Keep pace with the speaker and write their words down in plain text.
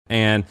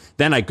And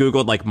then I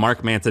Googled like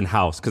Mark Manson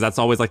house, because that's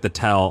always like the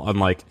tell on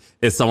like,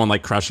 is someone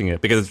like crushing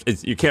it? Because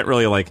it's you can't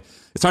really like,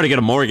 it's hard to get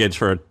a mortgage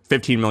for a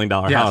 $15 million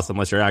house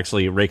unless you're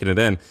actually raking it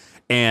in.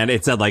 And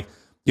it said like,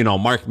 you know,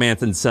 Mark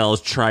Manson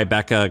sells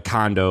Tribeca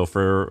condo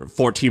for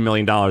 $14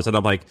 million. And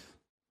I'm like,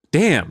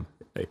 damn.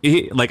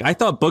 Like I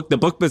thought the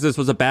book business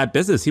was a bad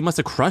business. He must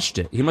have crushed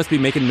it. He must be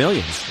making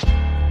millions.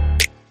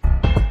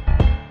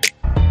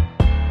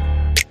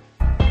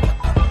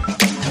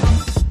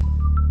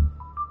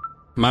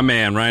 My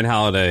man, Ryan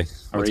Holiday.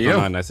 What's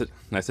going on?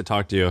 Nice to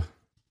talk to you.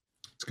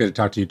 It's good to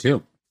talk to you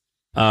too.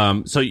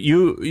 So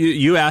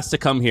you asked to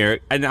come here,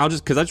 and I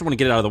just want to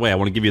get it out of the way. I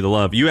want to give you the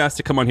love. You asked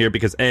to come on here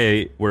because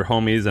A, we're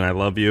homies and I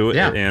love you,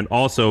 and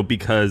also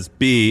because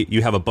B,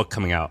 you have a book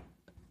coming out.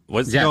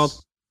 What's it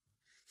called?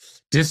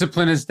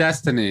 Discipline is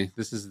Destiny.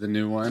 This is the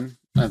new one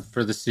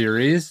for the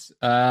series.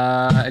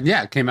 And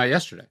yeah, it came out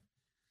yesterday.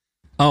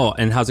 Oh,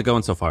 and how's it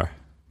going so far?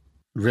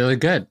 Really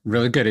good.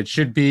 Really good. It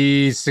should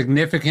be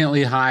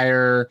significantly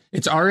higher.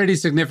 It's already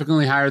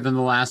significantly higher than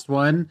the last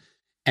one.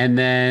 And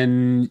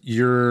then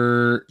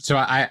I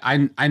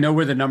know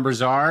where the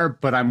numbers are,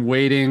 but I'm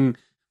waiting.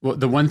 Well,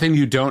 the one thing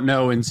you don't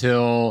know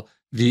until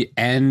the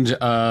end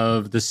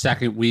of the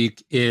second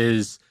week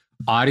is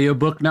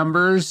audiobook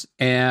numbers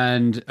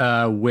and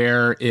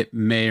where it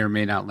may or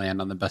may not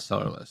land on the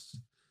bestseller list.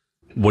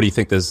 What do you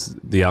think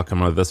the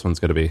outcome of this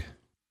one's going to be?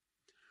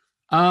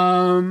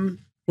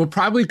 Will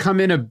probably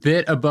come in a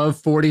bit above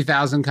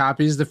 40,000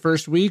 copies the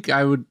first week.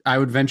 I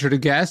would venture to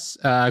guess.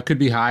 Could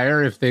be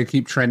higher if they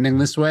keep trending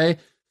this way.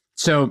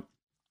 So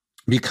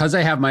because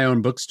I have my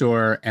own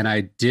bookstore and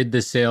I did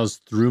the sales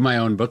through my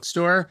own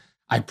bookstore,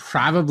 I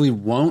probably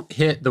won't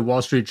hit the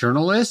Wall Street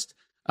Journal list.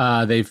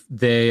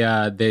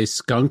 They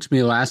skunked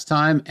me last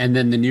time. And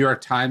then the New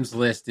York Times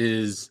list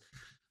is,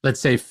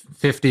 let's say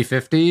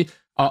 50-50,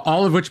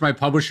 all of which my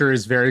publisher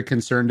is very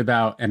concerned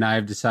about. And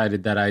I've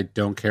decided that I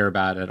don't care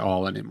about at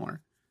all anymore.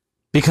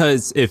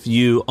 Because if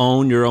you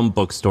own your own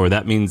bookstore,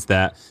 that means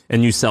that,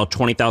 and you sell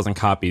 20,000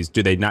 copies,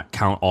 do they not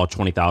count all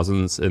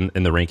 20,000s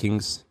in the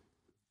rankings?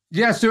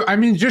 Yeah, so I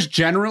mean, just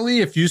generally,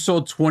 if you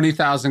sold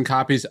 20,000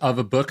 copies of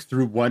a book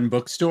through one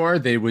bookstore,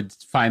 they would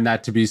find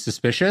that to be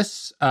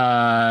suspicious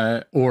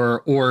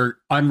or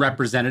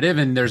unrepresentative,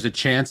 and there's a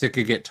chance it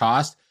could get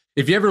tossed.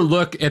 If you ever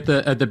look at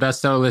the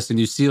bestseller list and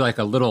you see like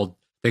a little,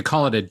 they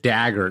call it a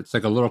dagger, it's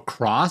like a little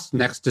cross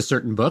next to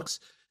certain books,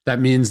 that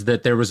means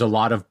that there was a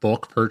lot of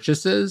bulk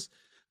purchases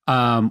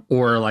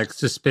or like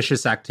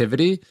suspicious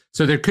activity.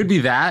 So there could be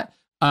that,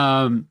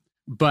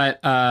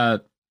 but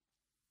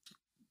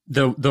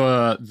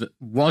the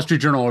Wall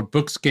Street Journal or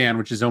BookScan,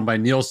 which is owned by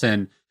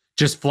Nielsen,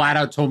 just flat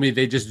out told me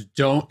they just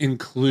don't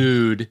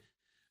include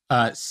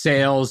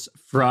sales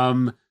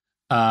from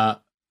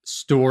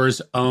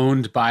stores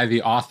owned by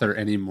the author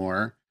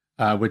anymore,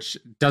 which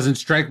doesn't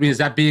strike me as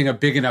that being a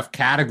big enough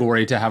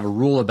category to have a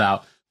rule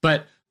about.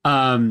 But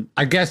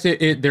I guess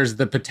there's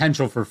the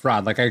potential for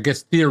fraud. Like, I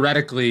guess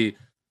theoretically,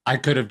 I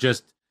could have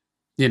just,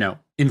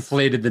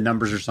 inflated the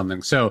numbers or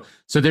something. So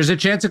there's a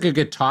chance it could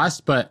get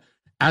tossed, but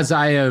as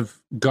I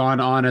have gone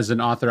on as an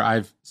author,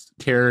 I've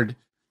cared.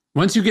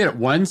 Once you get it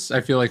once,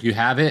 I feel like you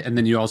have it. And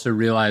then you also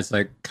realize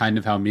like kind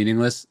of how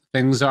meaningless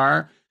things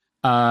are.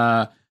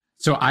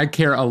 So I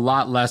care a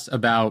lot less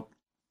about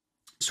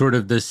sort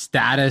of the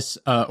status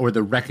or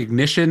the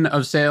recognition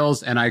of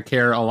sales. And I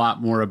care a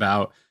lot more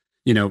about,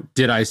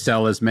 did I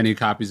sell as many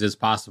copies as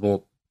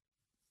possible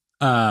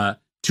to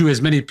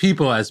as many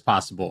people as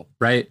possible,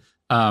 right?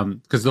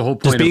 Because the whole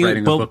point of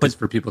writing a book is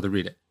for people to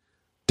read it.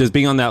 Does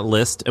being on that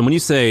list, and when you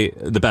say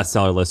the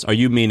bestseller list, are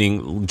you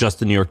meaning just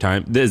the New York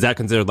Times? Is that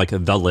considered like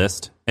the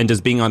list? And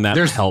does being on that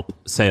help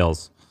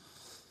sales?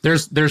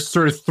 There's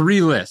sort of three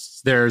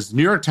lists. There's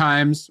New York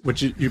Times,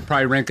 which you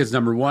probably rank as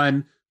number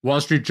one, Wall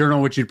Street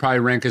Journal, which you'd probably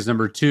rank as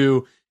number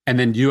two, and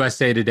then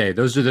USA Today.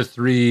 Those are the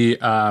three.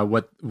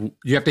 What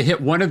you have to hit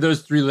one of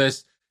those three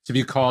lists to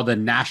be called a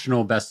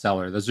national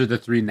bestseller. Those are the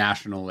three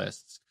national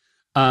lists.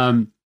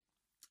 I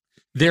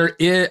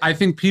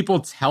think people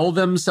tell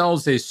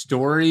themselves a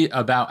story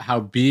about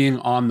how being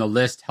on the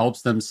list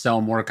helps them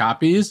sell more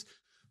copies.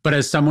 But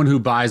as someone who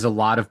buys a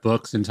lot of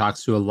books and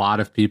talks to a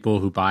lot of people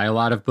who buy a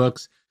lot of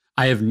books,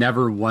 I have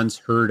never once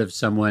heard of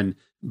someone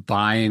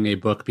buying a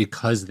book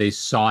because they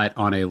saw it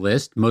on a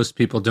list. Most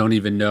people don't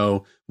even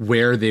know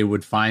where they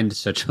would find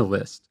such a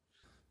list.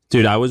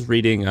 Dude, I was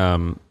reading,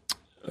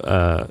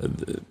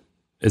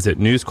 is it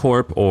News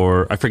Corp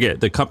or I forget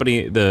the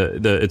company,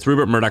 it's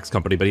Rupert Murdoch's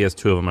company, but he has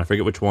two of them. I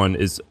forget which one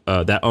is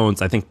that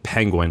owns, I think,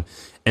 Penguin.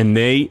 And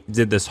they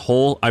did this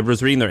whole, I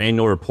was reading their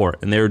annual report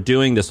and they were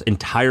doing this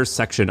entire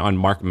section on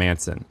Mark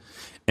Manson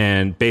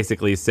and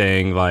basically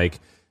saying like,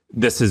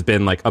 this has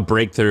been like a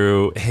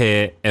breakthrough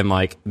hit. And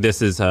like,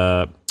 this is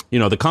the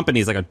company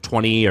is like a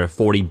 20 or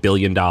 $40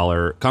 billion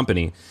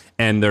company.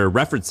 And they're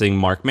referencing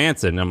Mark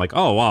Manson. And I'm like,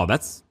 oh, wow,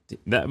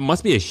 that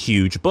must be a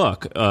huge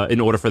book in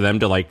order for them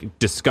to like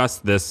discuss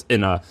this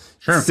in a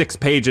 6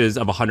 pages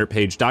of a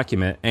 100-page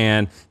document.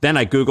 And then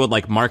I Googled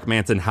like Mark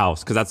Manson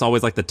house, because that's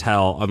always like the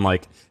tell on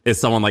like, is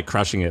someone like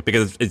crushing it?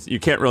 Because you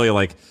can't really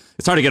like,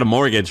 it's hard to get a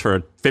mortgage for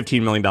a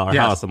 $15 million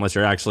house unless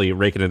you're actually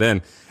raking it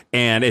in.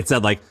 And it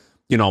said like,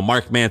 you know,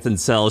 Mark Manson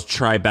sells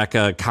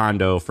Tribeca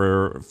condo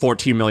for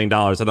 $14 million.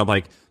 And I'm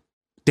like,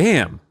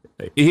 damn.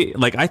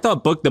 I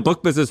thought the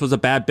book business was a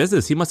bad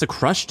business. He must have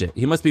crushed it.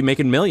 He must be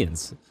making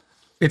millions.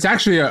 It's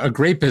actually a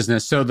great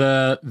business. So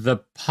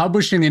the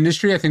publishing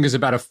industry, I think, is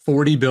about a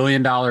 $40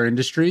 billion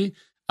industry.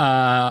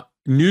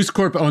 News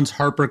Corp owns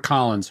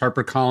HarperCollins.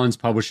 HarperCollins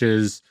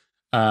publishes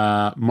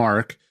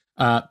Mark.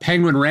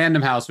 Penguin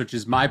Random House, which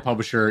is my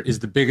publisher, is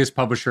the biggest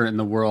publisher in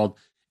the world.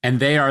 And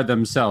they are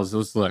themselves.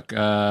 Let's look.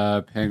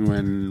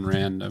 Penguin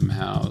Random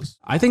House.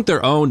 I think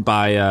they're owned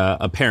by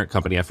a parent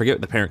company. I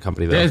forget the parent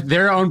company, though.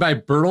 They're owned by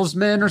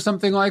Bertelsmann or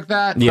something like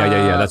that. Yeah,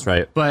 that's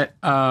right. But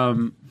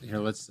here,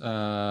 let's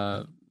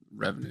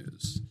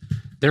revenues.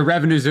 Their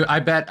revenues, I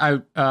bet,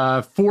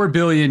 4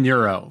 billion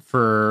euro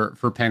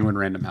for Penguin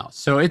Random House.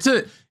 So it's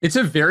a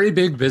very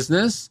big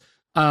business.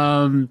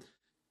 And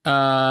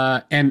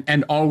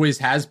always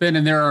has been,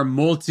 and there are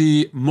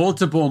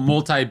multiple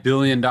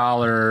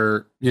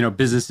multi-billion-dollar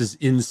businesses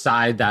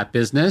inside that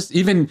business.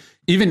 Even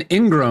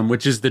Ingram,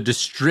 which is the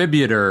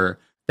distributor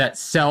that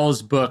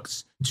sells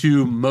books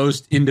to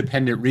most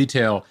independent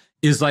retail,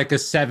 is like a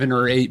 $7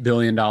 or $8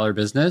 billion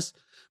business.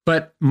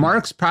 But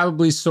Mark's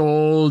probably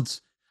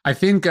sold, I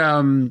think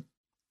Subtle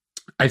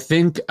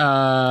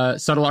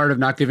Art of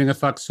Not Giving a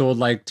Fuck sold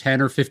like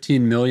 10 or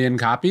 15 million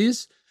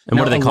copies. And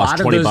what do they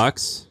cost?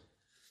 $20?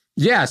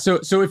 Yeah,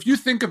 so if you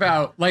think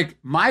about like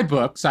my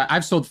books,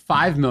 I've sold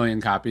 5 million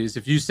copies.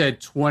 If you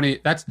said 20,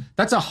 that's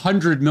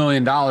 $100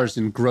 million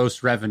in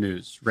gross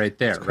revenues right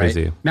there,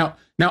 right? Now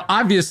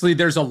obviously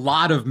there's a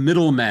lot of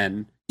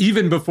middlemen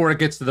even before it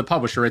gets to the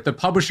publisher, right? The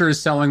publisher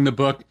is selling the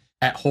book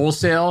at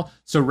wholesale,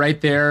 so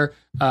right there,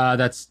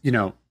 that's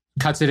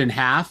cuts it in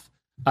half,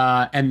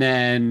 and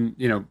then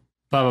blah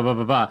blah blah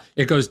blah blah.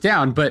 It goes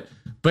down, but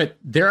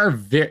there are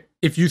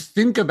if you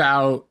think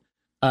about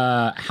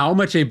how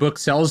much a book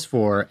sells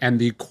for and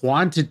the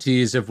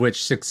quantities of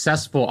which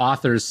successful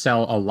authors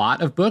sell a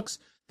lot of books,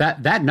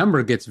 that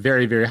number gets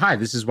very, very high.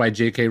 This is why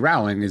J.K.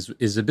 Rowling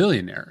is a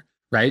billionaire,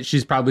 right?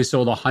 She's probably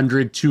sold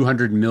 100,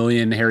 200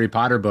 million Harry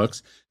Potter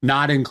books,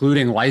 not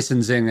including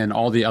licensing and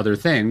all the other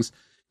things.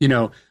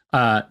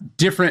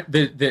 Different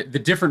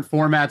the different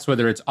formats,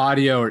 whether it's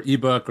audio or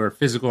ebook or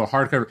physical or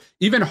hardcover.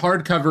 Even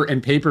hardcover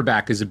and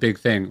paperback is a big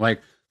thing.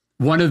 Like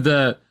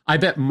I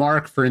bet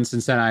Mark, for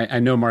instance, and I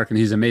know Mark and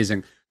he's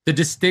amazing. The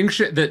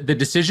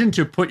decision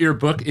to put your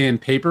book in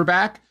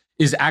paperback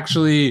is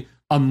actually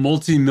a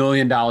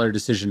multi-million-dollar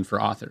decision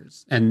for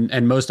authors.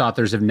 And most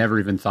authors have never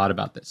even thought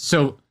about this.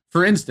 So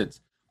for instance,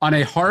 on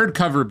a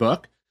hardcover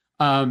book,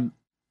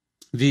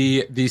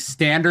 the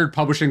standard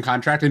publishing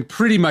contract, and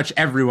pretty much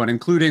everyone,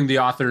 including the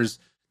authors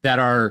that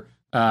are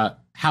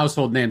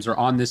household names, are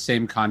on this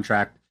same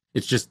contract.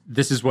 It's just,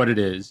 this is what it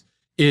is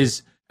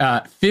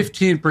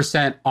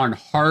 15% on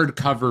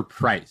hardcover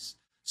price.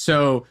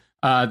 So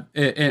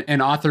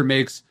an author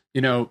makes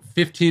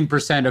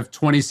 15% of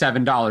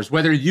 $27.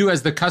 Whether you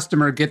as the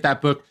customer get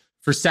that book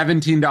for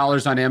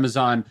 $17 on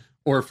Amazon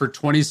or for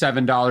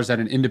 $27 at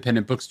an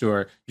independent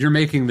bookstore, you're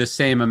making the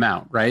same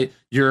amount, right?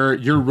 Your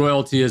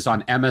royalty is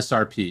on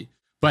MSRP.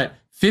 But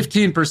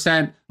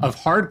 15% of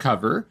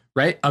hardcover,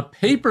 right? A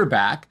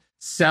paperback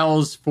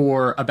sells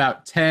for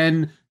about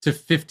 $10 to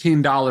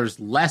 $15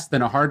 less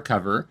than a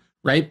hardcover,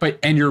 right?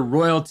 And your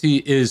royalty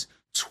is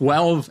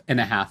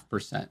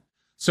 12.5%.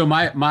 So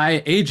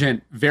my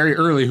agent very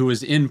early, who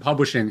was in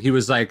publishing, he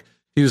was like,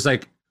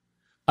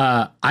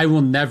 I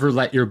will never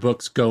let your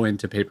books go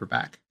into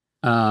paperback.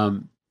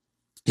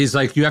 He's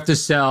like, you have to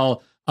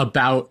sell a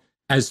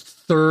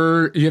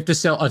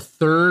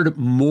third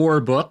more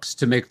books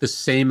to make the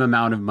same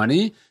amount of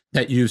money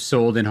that you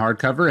sold in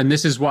hardcover. And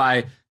this is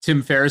why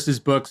Tim Ferriss's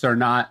books are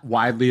not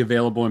widely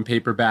available in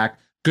paperback.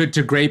 Good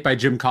to Great by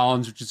Jim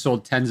Collins, which has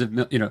sold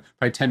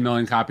probably 10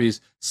 million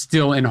copies,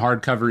 still in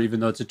hardcover, even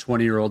though it's a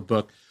 20-year-old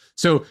book.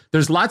 So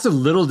there's lots of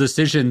little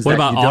decisions. What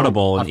about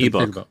Audible and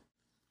ebook?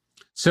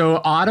 So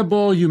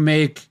Audible, you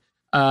make,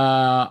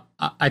 I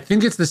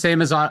think it's the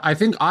same as, I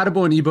think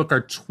Audible and ebook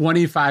are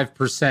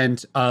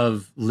 25%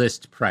 of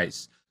list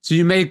price. So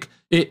you make,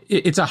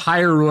 it's a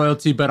higher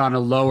royalty, but on a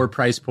lower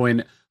price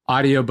point.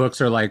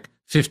 Audiobooks are like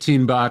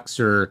 $15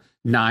 or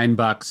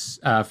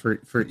 $9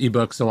 for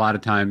ebooks a lot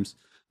of times.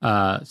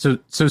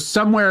 So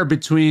somewhere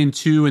between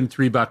 $2 and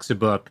 $3 a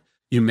book,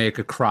 you make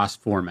across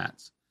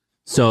formats.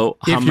 So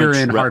if you're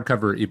in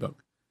hardcover or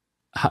ebook.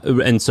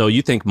 And so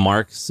you think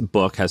Mark's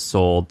book has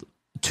sold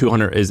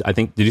 200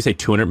 did you say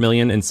 200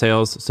 million in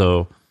sales?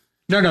 So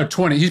no,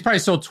 20. He's probably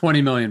sold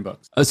 20 million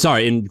books.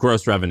 Sorry, in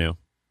gross revenue.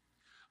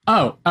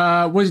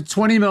 Was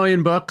 20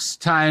 million books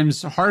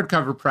times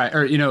hardcover price,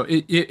 or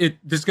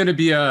there's going to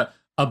be a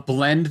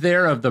blend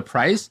there of the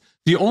price.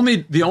 The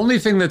only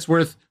thing that's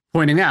worth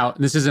pointing out,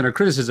 and this isn't a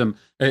criticism,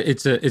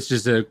 it's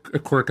just a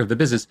quirk of the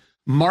business.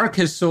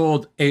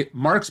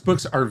 Mark's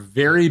books are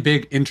very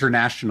big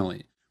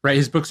internationally, right?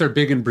 His books are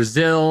big in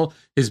Brazil.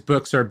 His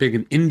books are big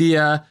in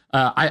India.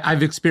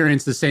 I've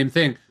experienced the same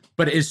thing.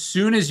 But as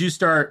soon as you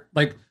start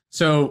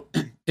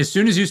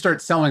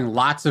selling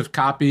lots of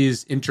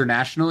copies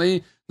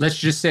internationally, let's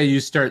just say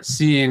you start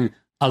seeing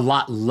a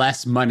lot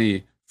less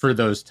money for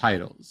those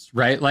titles,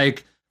 right?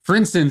 Like, for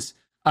instance,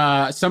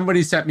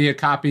 somebody sent me a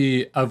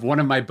copy of one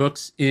of my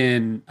books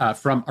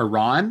from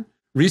Iran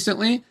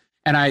recently,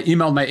 and I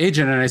emailed my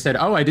agent and I said,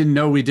 "Oh, I didn't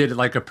know we did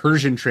like a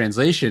Persian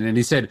translation." And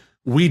he said,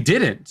 "We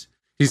didn't."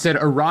 He said,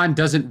 "Iran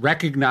doesn't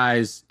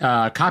recognize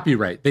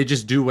copyright. They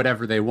just do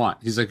whatever they want."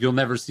 He's like, "You'll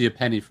never see a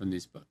penny from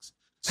these books."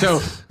 So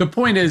the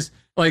point is,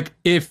 like,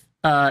 if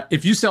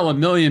you sell 1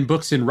 million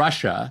books in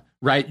Russia,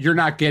 right, you're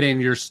not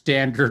getting your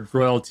standard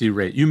royalty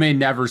rate. You may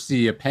never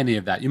see a penny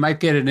of that. You might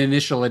get an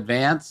initial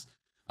advance,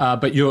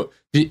 but you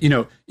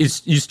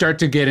start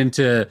to get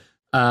into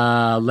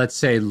let's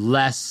say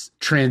less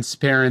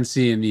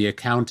transparency in the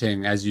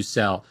accounting as you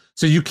sell.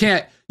 So you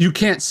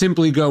can't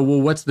simply go,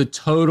 well, what's the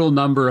total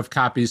number of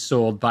copies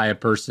sold by a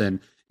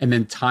person and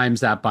then times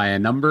that by a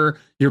number.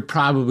 You're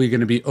probably going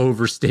to be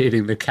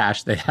overstating the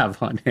cash they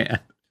have on hand.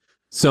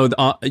 So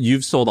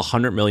you've sold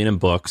 100 million in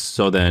books.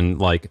 So then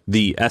like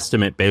the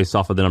estimate based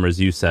off of the numbers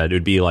you said, it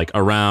would be like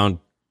around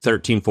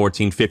 13,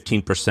 14,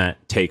 15%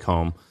 take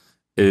home.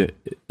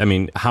 I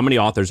mean, how many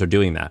authors are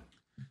doing that?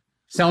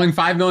 Selling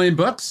 5 million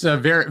books,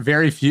 very,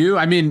 very few.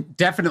 I mean,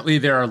 definitely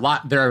there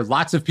are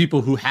lots of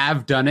people who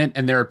have done it,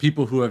 and there are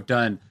people who have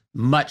done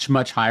much,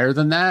 much higher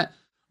than that.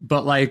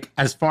 But like,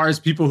 as far as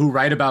people who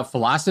write about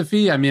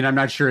philosophy, I mean, I'm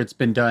not sure it's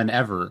been done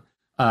ever.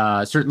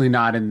 Certainly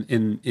not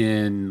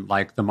in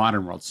like the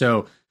modern world.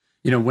 So,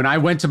 when I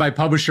went to my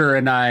publisher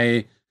and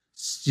I,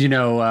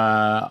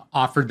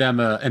 offered them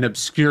an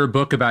obscure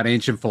book about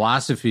ancient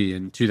philosophy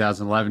in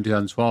 2011,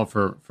 2012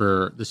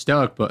 for the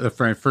Stoic book,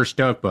 for my first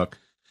Stoic book.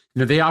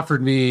 They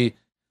offered me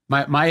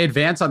my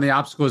advance on The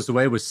Obstacle Is the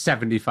Way was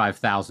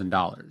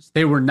 $75,000.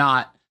 They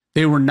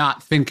were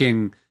not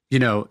thinking,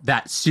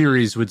 that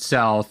series would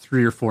sell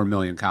 3 or 4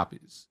 million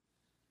copies.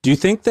 Do you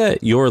think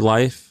that your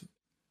life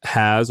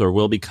has or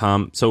will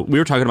become? So we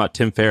were talking about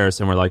Tim Ferriss,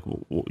 and we're like,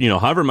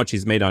 however much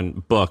he's made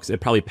on books, it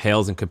probably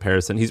pales in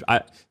comparison. He's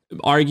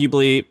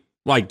arguably,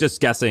 like, just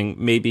guessing,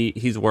 maybe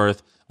he's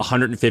worth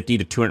 $150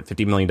 to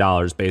 $250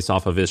 million based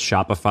off of his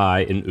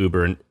Shopify and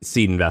Uber and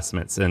seed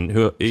investments. And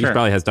he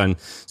probably has done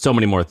so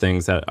many more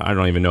things that I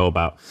don't even know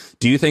about.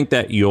 Do you think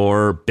that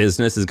your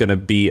business is going to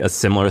be a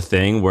similar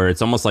thing where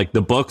it's almost like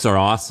the books are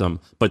awesome,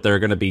 but they're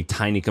going to be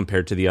tiny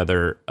compared to the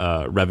other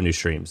revenue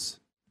streams?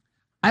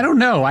 I don't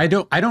know. I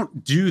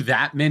don't do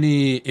that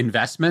many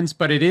investments,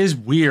 but it is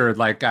weird.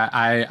 Like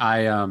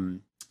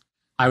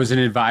I was an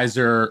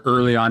advisor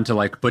early on to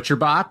like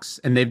ButcherBox,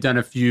 and they've done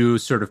a few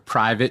sort of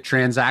private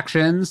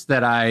transactions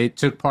that I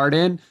took part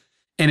in.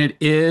 And it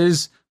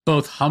is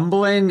both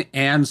humbling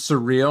and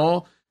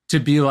surreal to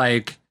be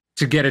like,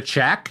 to get a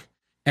check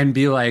and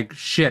be like,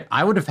 shit,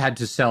 I would have had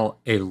to sell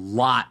a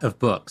lot of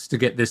books to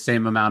get this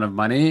same amount of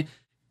money.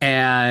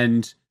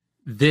 And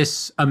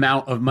this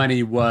amount of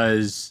money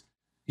was,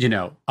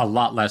 a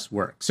lot less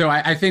work. So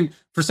I think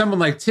for someone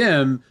like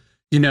Tim,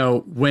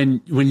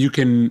 when you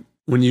can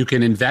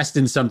invest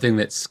in something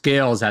that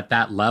scales at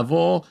that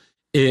level,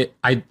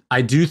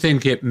 I do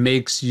think it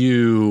makes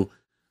you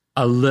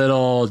a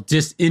little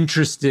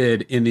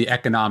disinterested in the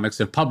economics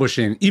of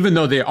publishing, even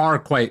though they are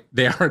quite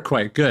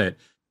good.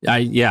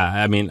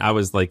 I mean, I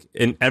was like,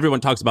 and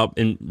everyone talks about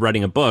in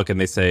writing a book, and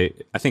they say,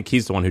 I think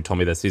he's the one who told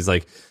me this. He's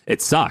like,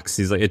 it sucks.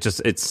 He's like,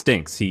 it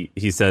stinks. He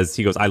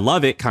goes, I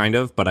love it kind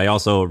of, but I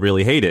also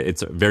really hate it.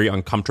 It's very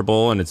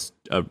uncomfortable, and it's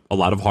a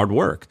lot of hard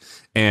work.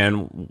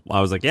 And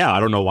I was like, yeah, I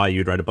don't know why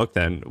you'd write a book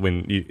then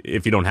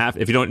if you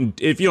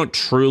don't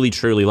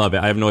truly love it.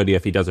 I have no idea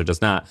if he does or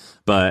does not,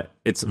 but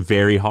it's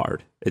very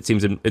hard. It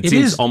seems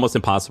almost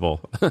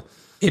impossible.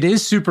 It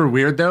is super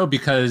weird though,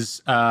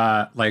 because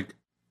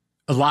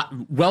a lot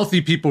wealthy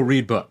people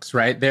read books,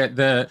 right?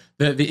 The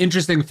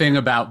interesting thing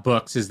about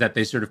books is that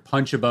they sort of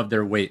punch above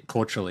their weight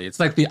culturally. It's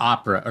like the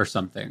opera or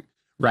something,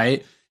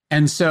 right?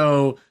 And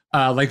so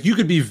you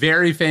could be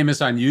very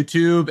famous on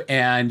YouTube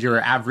and your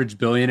average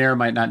billionaire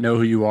might not know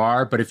who you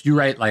are. But if you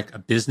write like a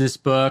business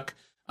book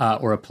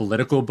or a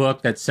political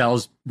book that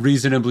sells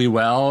reasonably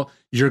well,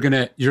 you're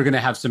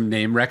gonna have some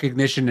name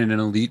recognition in an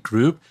elite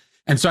group.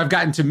 And so I've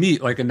gotten to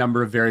meet like a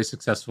number of very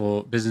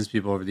successful business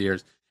people over the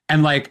years.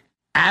 And like,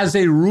 as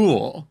a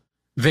rule,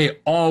 they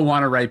all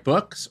want to write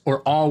books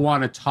or all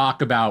want to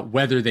talk about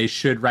whether they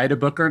should write a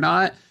book or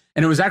not.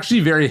 And it was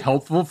actually very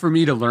helpful for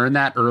me to learn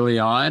that early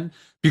on,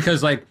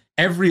 because like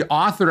every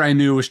author I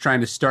knew was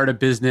trying to start a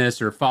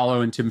business or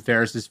follow in Tim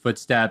Ferriss's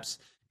footsteps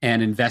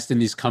and invest in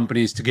these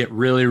companies to get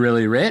really,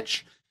 really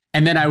rich.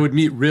 And then I would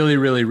meet really,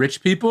 really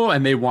rich people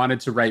and they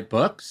wanted to write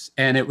books.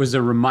 And it was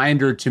a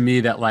reminder to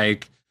me that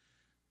like,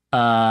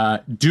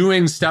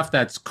 doing stuff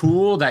that's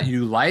cool, that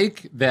you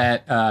like,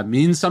 that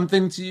means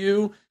something to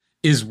you,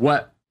 is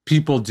what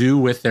people do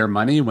with their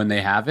money when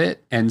they have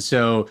it. And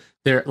so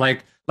they're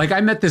like I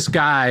met this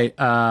guy,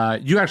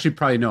 you actually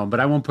probably know him, but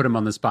I won't put him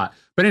on the spot.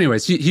 But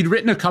anyways, he'd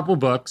written a couple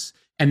books,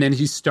 and then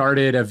he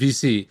started a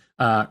VC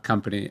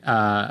company.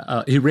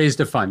 He raised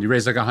a fund. He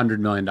raised like $100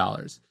 million.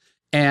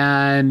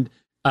 And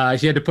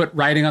he had to put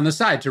writing on the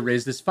side to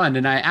raise this fund.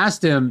 And I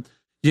asked him,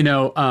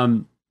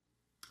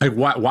 like,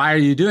 why are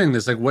you doing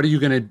this? Like, what are you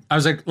going to, I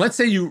was like, let's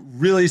say you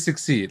really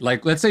succeed.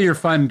 Like, let's say your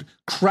fund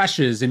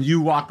crushes and you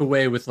walk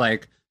away with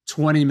like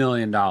 $20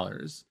 million.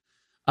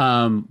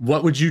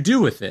 What would you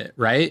do with it?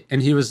 Right.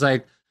 And he's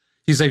like,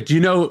 do you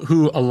know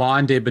who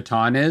Alain de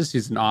Botton is?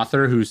 He's an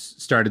author who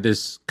started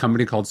this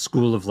company called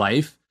School of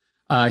Life.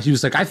 He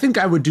was like, I think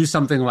I would do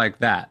something like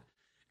that.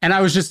 And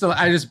I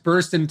just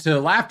burst into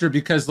laughter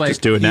because like,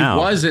 just do it now.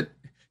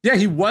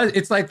 He was.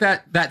 It's like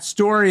that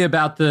story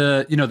about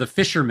the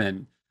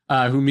fisherman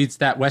who meets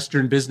that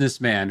Western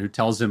businessman who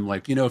tells him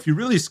like, if you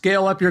really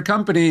scale up your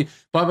company,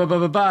 blah, blah,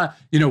 blah, blah,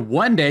 blah,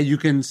 one day you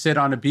can sit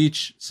on a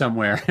beach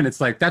somewhere. And it's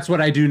like, that's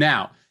what I do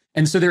now.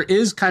 And so there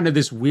is kind of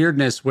this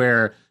weirdness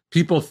where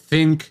people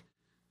think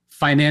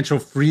financial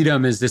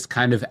freedom is this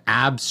kind of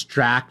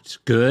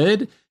abstract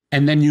good.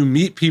 And then you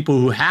meet people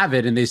who have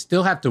it and they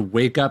still have to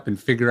wake up and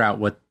figure out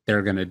what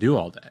they're going to do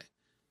all day.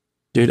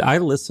 Dude, I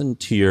listen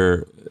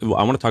to I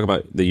want to talk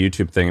about the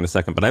YouTube thing in a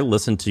second, but I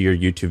listen to your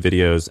YouTube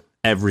videos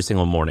every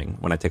single morning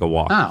when I take a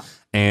walk. Oh,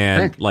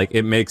 and like,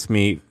 it makes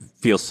me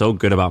feel so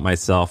good about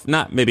myself.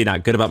 Maybe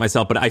not good about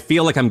myself, but I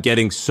feel like I'm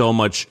getting so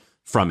much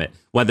from it,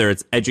 whether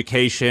it's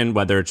education,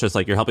 whether it's just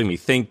like you're helping me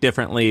think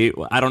differently.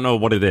 I don't know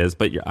what it is,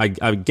 but I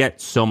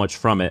get so much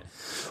from it.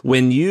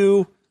 When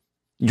you're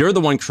the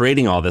one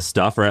creating all this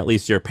stuff, or at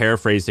least you're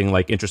paraphrasing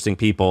like interesting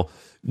people.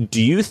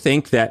 Do you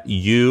think that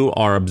you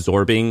are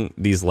absorbing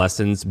these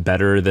lessons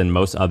better than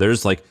most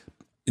others? Like,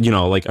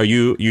 like, are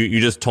you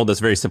just told this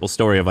very simple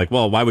story of like,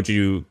 well, why would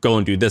you go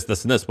and do this,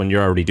 this, and this when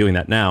you're already doing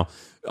that now?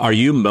 Are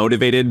you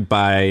motivated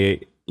by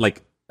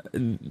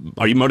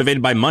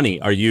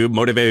money? Are you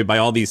motivated by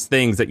all these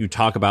things that you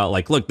talk about?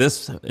 Like, look,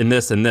 this and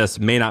this and this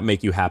may not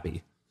make you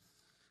happy.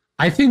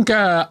 I think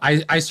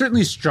I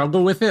certainly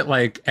struggle with it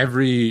like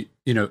every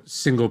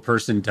single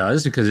person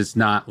does, because it's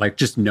not like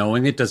just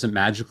knowing it doesn't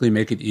magically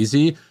make it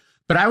easy.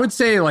 But I would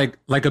say like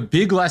a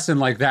big lesson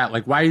like that,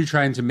 like, why are you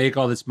trying to make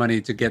all this money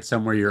to get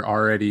somewhere you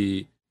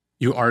already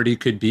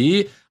could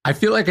be? I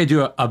feel like I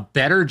do a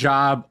better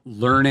job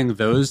learning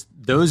those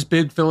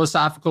big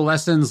philosophical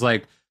lessons,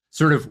 like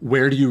sort of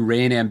where do you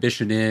rein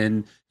ambition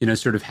in,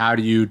 sort of how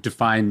do you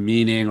define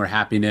meaning or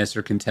happiness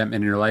or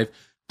contentment in your life.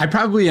 I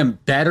probably am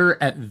better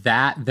at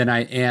that than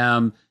I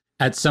am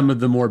at some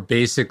of the more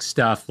basic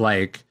stuff,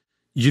 like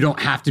you don't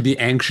have to be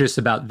anxious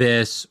about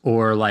this,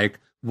 or like,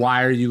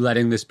 why are you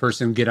letting this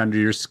person get under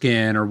your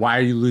skin, or why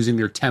are you losing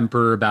your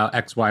temper about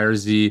X, Y, or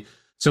Z?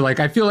 So like,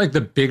 I feel like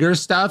the bigger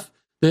stuff,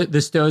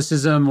 the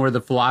stoicism or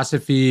the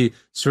philosophy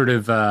sort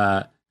of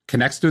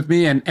connects with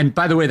me. And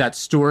by the way, that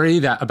story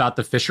about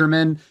the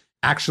fisherman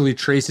actually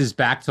traces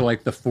back to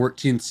like the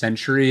 14th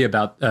century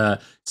about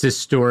it's this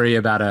story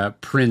about a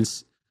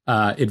prince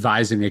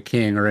advising a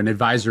king, or an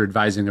advisor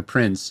advising a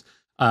prince.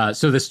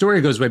 So the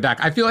story goes way back.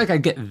 I feel like I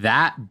get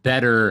that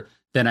better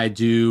than I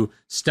do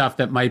stuff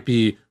that might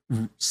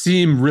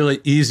seem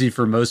really easy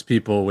for most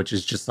people, which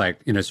is just like,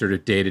 sort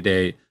of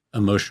day-to-day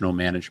emotional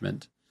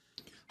management.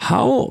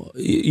 How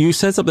you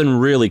said something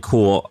really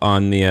cool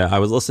on I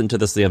was listening to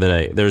this the other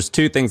day. There's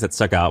two things that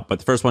stuck out, but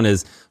the first one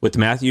is with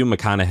Matthew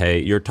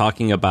McConaughey, you're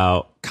talking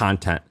about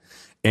content.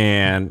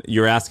 And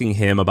you're asking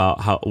him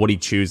about what he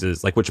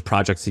chooses, like which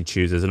projects he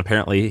chooses. And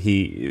apparently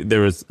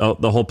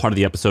the whole part of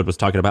the episode was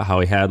talking about how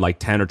he had like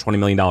 $10 or $20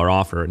 million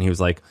offer. And he was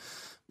like,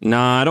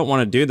 nah, I don't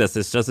want to do this.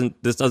 This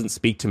doesn't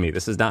speak to me.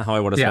 This is not how I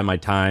want to spend my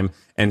time.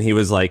 And he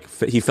was like,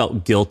 he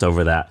felt guilt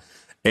over that.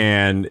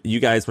 And you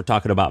guys were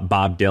talking about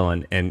Bob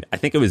Dylan. And I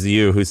think it was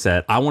you who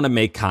said, I want to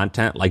make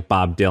content like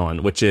Bob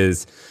Dylan, which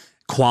is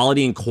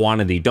quality and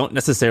quantity don't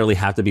necessarily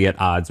have to be at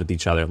odds with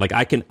each other. Like,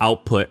 I can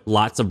output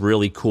lots of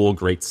really cool,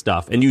 great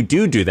stuff. And you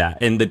do that.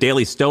 And the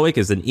Daily Stoic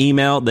is an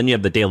email. Then you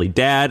have the Daily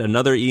Dad,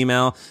 another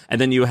email. And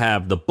then you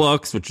have the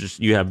books, which is,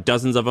 you have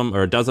dozens of them,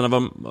 or a dozen of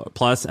them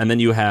plus. And then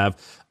you have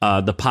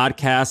the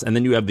podcast, and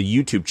then you have the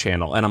YouTube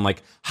channel. And I'm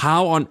like,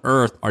 how on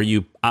earth are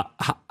you,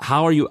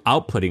 how are you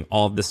outputting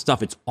all of this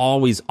stuff? It's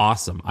always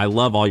awesome. I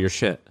love all your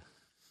shit.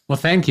 Well,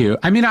 thank you.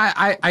 I mean,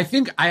 I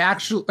think I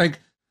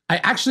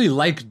actually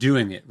like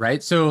doing it,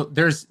 right? So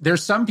there's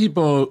some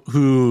people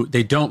who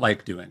they don't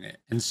like doing it.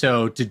 And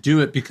so to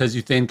do it because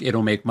you think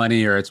it'll make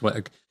money, or it's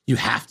what you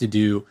have to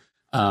do,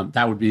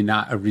 that would be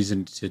not a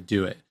reason to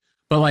do it.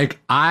 But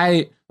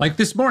like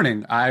this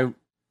morning,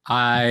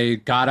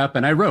 I got up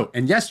and I wrote.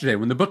 And yesterday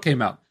when the book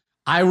came out,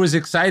 I was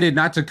excited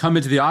not to come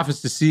into the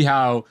office to see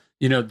how,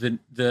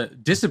 the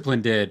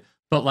discipline did,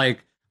 but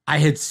like I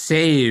had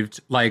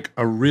saved like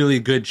a really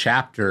good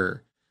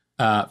chapter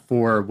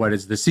for what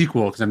is the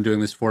sequel, because I'm doing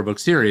this 4-book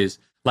series.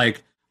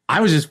 Like,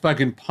 I was just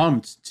fucking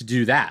pumped to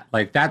do that.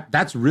 Like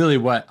that's really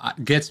what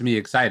gets me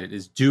excited,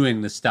 is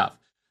doing the stuff.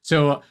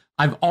 So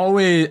I've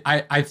always,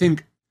 I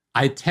think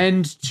I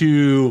tend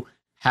to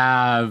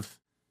have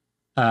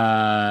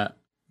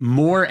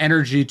more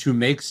energy to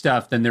make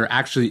stuff than there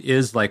actually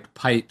is like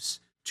pipes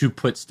to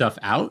put stuff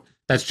out.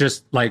 That's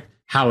just like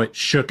how it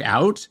shook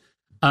out.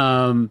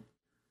 And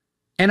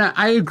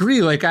I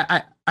agree. Like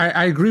I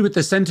agree with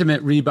the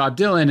sentiment, Bob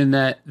Dylan, in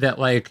that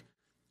like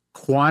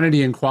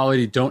quantity and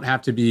quality don't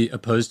have to be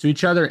opposed to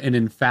each other. And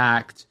in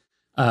fact,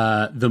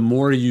 the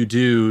more you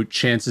do,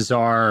 chances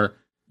are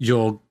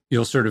you'll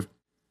sort of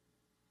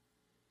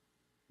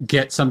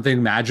get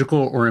something magical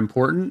or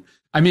important.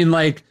 I mean,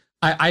 like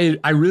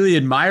I really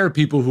admire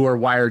people who are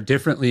wired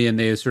differently and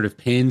they sort of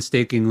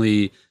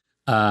painstakingly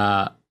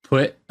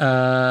put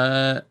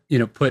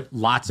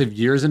lots of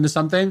years into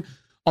something.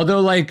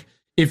 Although, like,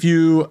 if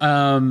you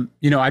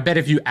I bet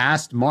if you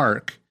asked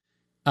Mark,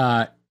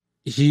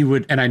 he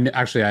would, and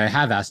I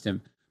have asked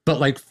him, but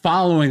like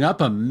following up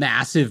a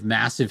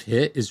massive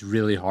hit is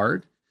really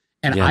hard.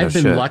 And I've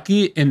been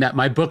lucky in that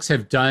my books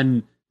have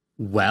done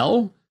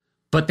well,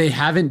 but they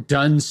haven't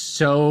done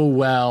so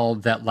well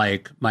that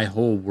like my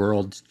whole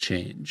world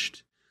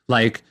changed.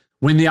 Like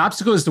when The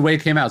Obstacle Is the Way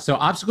came out. So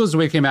Obstacle Is the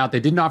Way came out. They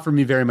didn't offer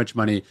me very much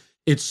money.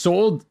 It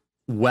sold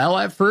well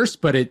at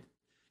first, but it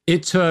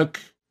took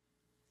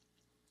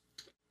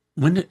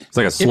it's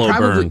like a slow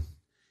burn.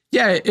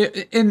 Yeah,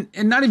 and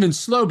not even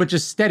slow, but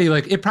just steady.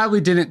 Like it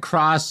probably didn't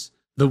cross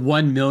the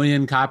 1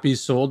 million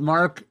copies sold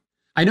mark.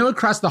 I know it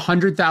crossed the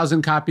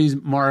 100,000 copies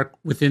mark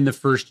within the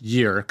first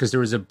year because there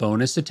was a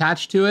bonus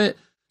attached to it.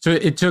 So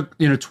it took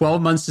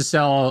 12 months to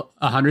sell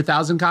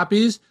 100,000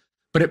 copies,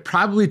 but it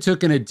probably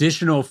took an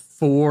additional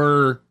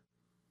 4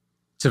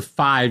 to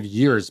 5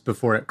 years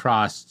before it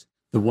crossed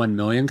the 1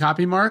 million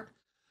copy mark.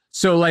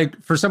 So like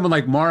for someone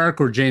like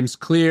Mark or James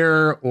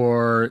Clear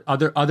or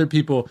other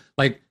people,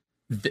 like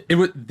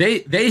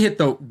they hit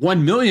the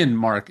 1 million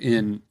mark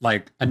in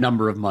like a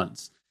number of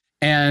months.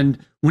 And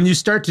when you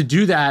start to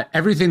do that,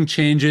 everything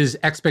changes,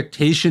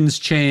 expectations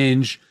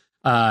change,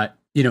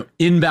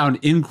 inbound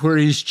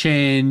inquiries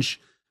change.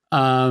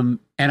 And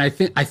I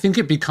think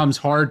it becomes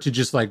hard to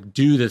just like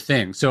do the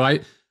thing. So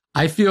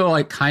I feel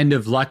like kind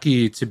of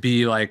lucky to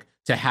be like,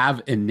 to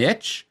have a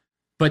niche,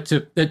 but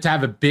to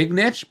have a big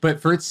niche, but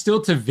for it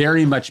still to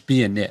very much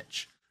be a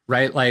niche,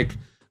 right? Like,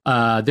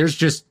 there's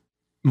just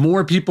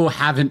more people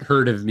haven't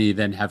heard of me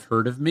than have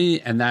heard of me.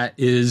 And that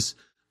is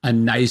a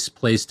nice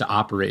place to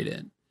operate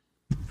in.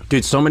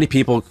 Dude, so many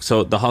people.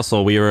 So The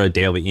Hustle, we were a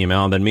daily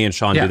email, and then me and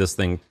Sean do this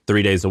thing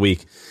 3 days a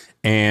week.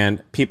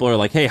 And people are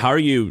like, hey, how are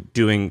you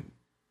doing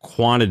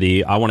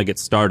quantity? I want to get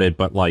started,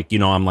 but like,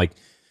 I'm like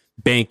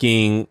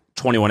banking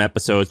 21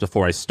 episodes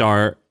before I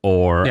start,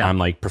 or I'm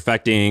like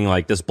perfecting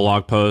like this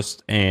blog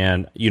post,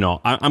 and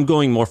I'm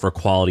going more for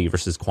quality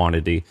versus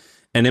quantity.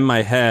 And in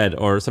my head,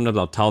 or sometimes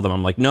I'll tell them,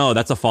 I'm like, no,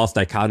 that's a false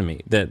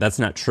dichotomy. That's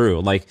not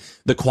true. Like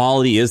the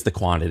quality is the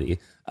quantity.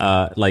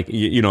 Like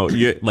you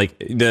like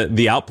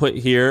the output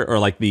here, or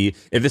like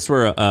if this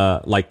were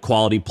like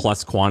quality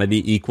plus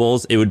quantity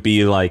equals, it would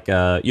be like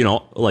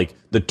like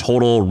the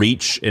total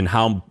reach and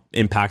how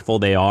impactful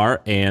they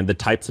are and the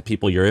types of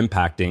people you're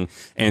impacting.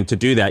 And to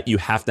do that, you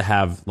have to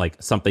have like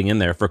something in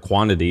there for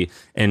quantity.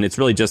 And it's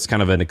really just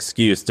kind of an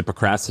excuse to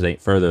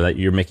procrastinate further that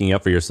you're making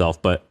up for yourself.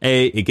 But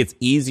it gets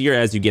easier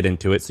as you get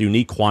into it. So you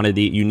need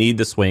quantity, you need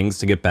the swings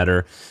to get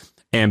better.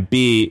 And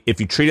B, if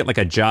you treat it like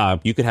a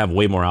job, you could have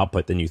way more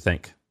output than you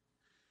think.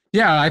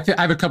 Yeah, I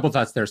have a couple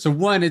thoughts there. So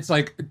one, it's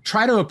like,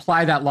 try to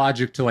apply that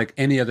logic to like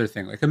any other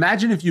thing. Like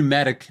imagine if you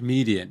met a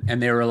comedian and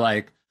they were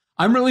like,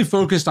 I'm really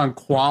focused on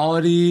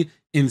quality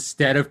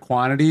instead of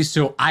quantity,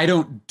 so I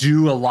don't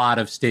do a lot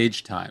of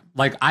stage time.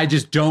 Like I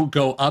just don't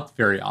go up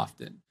very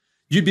often.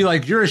 You'd be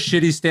like, you're a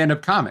shitty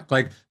stand-up comic.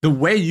 Like the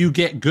way you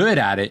get good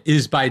at it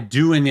is by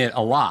doing it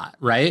a lot,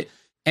 right?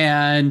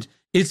 And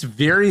it's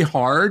very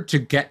hard to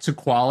get to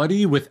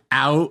quality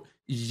without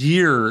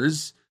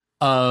years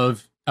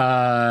of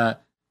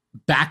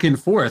back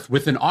and forth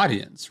with an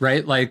audience,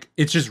 right? Like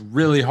it's just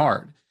really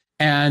hard.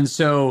 And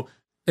so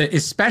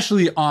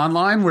especially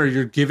online where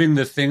you're giving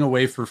the thing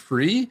away for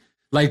free,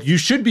 like you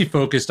should be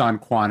focused on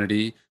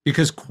quantity,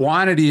 because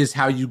quantity is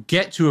how you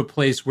get to a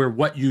place where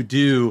what you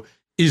do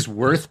is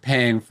worth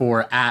paying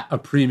for at a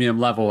premium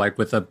level, like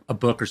with a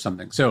book or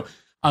something. So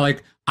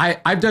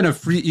I've done a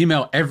free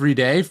email every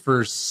day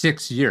for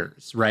 6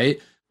 years, right?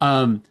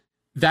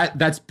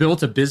 That's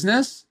built a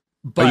business.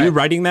 But are you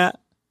writing that?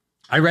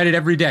 I write it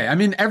every day. I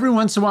mean, every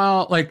once in a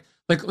while, like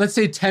let's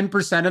say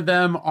 10% of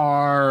them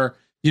are,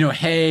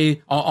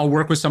 hey, I'll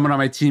work with someone on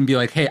my team, be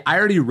like, hey, I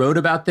already wrote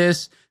about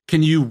this.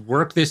 Can you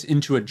work this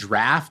into a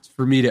draft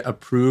for me to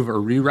approve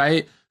or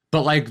rewrite?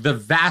 But like the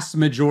vast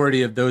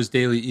majority of those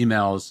daily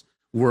emails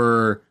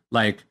were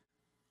like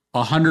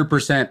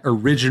 100%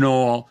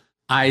 original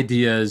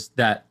ideas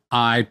that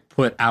I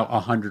put out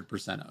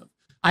 100% of.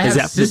 Is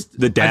that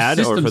the dad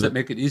systems or that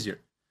make it easier?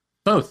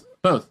 Both.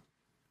 I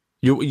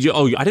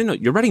didn't know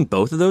you're writing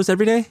both of those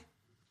every day.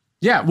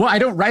 Yeah, well, I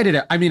don't write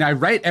it. I mean, I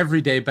write every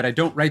day, but I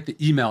don't write the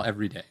email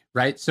every day,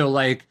 right? So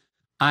like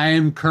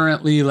I'm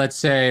currently, let's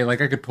say,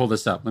 like I could pull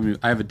this up.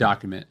 I have a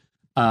document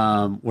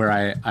where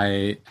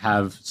I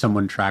have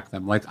someone track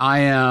them. Like I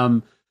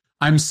am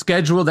I'm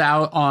scheduled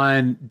out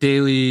on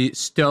Daily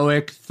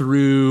Stoic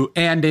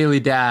and Daily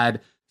Dad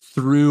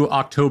through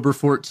October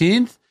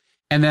 14th.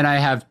 And then I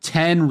have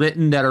 10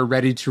 written that are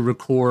ready to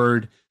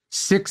record,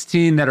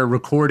 16 that are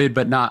recorded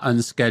but not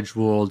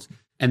unscheduled,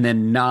 and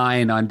then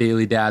 9 on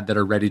Daily Dad that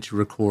are ready to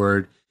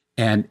record,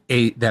 and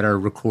 8 that are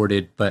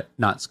recorded but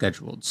not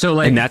scheduled. So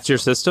and that's your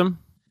system?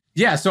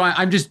 Yeah. So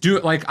I'm just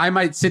I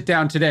might sit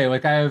down today.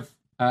 Like I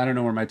don't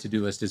know where my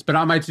to-do list is, but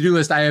on my to-do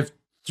list, I have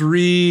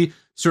 3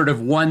 sort of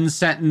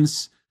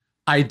 1-sentence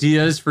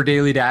ideas for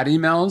Daily Dad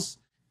emails,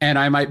 and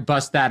I might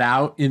bust that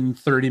out in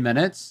 30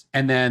 minutes.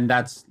 And then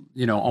that's,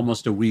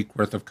 almost a week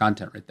worth of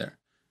content right there.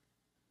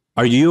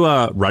 Are you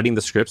writing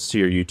the scripts to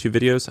your YouTube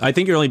videos? I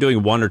think you're only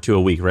doing 1 or 2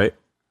 a week, right?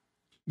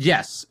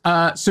 Yes.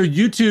 So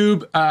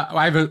YouTube,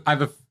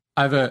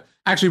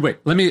 actually, wait,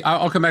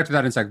 I'll come back to that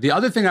in a second. The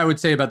other thing I would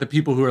say about the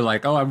people who are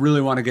like, oh, I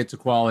really want to get to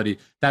quality,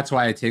 that's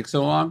why it takes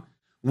so long.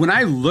 When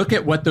I look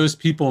at what those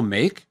people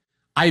make,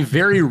 I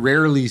very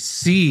rarely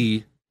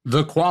see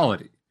the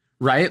quality,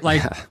 right?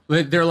 Like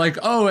they're like,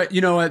 oh,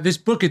 this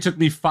book, it took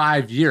me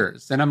 5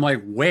 years. And I'm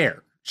like,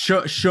 where?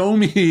 Show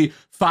me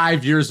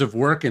 5 years of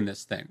work in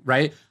this thing,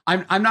 right?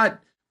 I'm not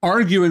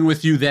arguing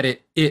with you that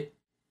it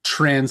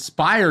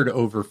transpired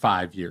over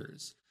 5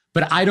 years,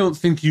 but I don't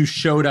think you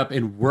showed up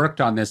and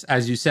worked on this,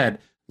 as you said,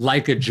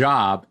 like a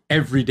job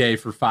every day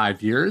for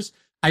 5 years.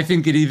 I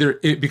think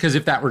because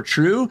if that were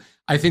true,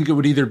 I think it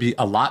would either be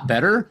a lot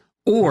better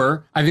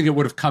or I think it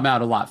would have come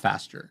out a lot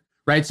faster,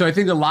 right? So I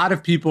think a lot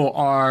of people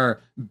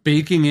are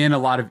baking in a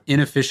lot of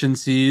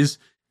inefficiencies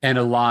and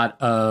a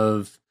lot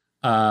of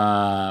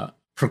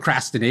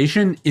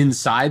procrastination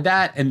inside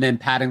that, and then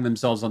patting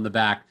themselves on the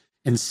back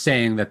and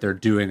saying that they're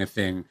doing a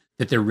thing,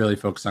 that they're really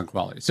focused on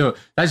quality. So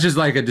that's just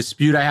like a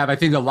dispute I have. I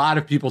think a lot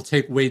of people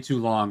take way too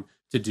long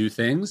to do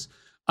things.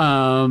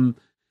 When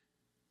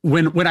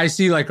I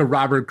see like a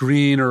Robert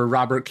Greene or a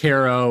Robert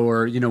Caro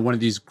or, one of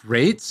these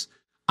greats,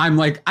 I'm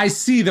like, I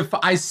see the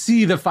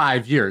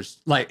 5 years.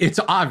 Like, it's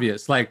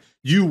obvious. Like,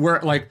 you were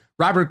like,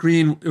 Robert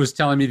Greene was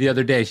telling me the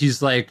other day,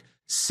 he's like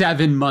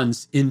 7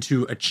 months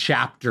into a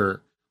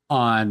chapter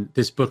on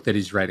this book that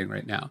he's writing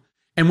right now.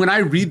 And when I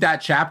read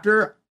that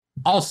chapter,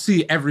 I'll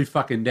see every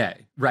fucking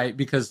day, right?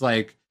 Because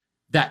like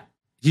that,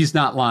 he's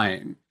not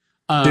lying.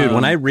 Dude,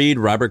 when I read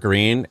Robert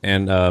Greene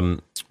and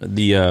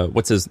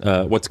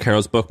what's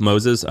Caro's book,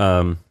 Moses?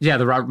 The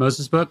Robert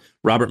Moses book.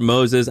 Robert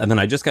Moses, and then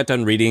I just got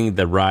done reading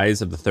The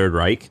Rise of the Third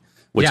Reich,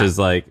 which is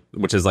like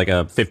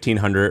a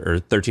 1,500 or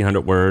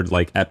 1,300 word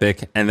like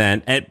epic, and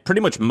then it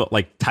pretty much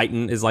like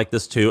Titan is like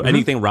this too. Mm-hmm.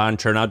 Anything Ron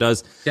Chernow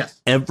does,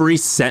 every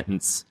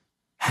sentence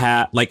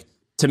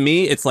to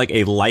me, it's like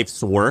a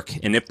life's work,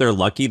 and if they're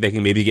lucky, they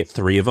can maybe get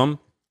 3 of them.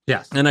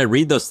 Yes. And I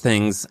read those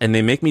things and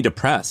they make me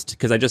depressed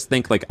because I just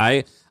think like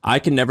I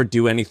can never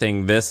do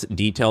anything this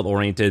detailed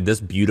oriented, this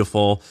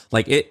beautiful.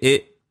 Like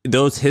I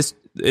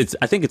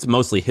think it's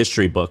mostly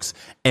history books.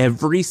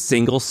 Every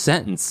single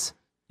sentence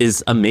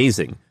is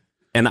amazing.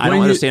 And I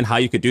don't understand how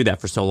you could do that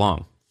for so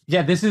long.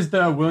 Yeah, this is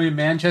the William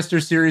Manchester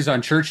series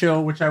on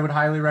Churchill, which I would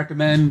highly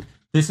recommend.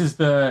 This is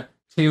the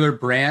Taylor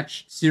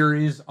Branch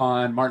series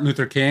on Martin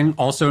Luther King,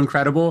 also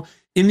incredible.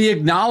 In the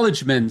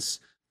acknowledgments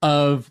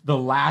of the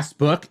last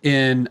book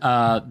in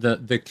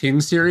the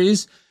King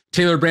series,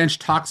 Taylor Branch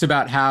talks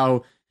about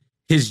how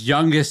his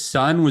youngest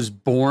son was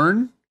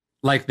born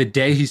like the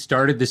day he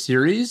started the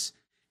series,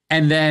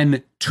 and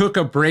then took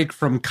a break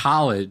from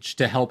college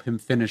to help him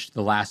finish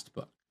the last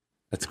book.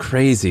 That's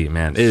crazy,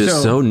 man. It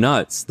is so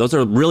nuts. Those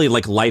are really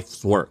like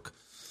life's work.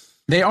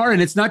 They are.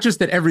 And it's not just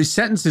that every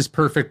sentence is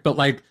perfect, but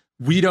like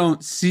we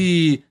don't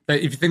see that.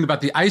 If you think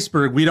about the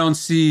iceberg, we don't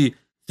see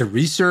the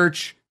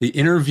research, the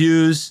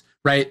interviews,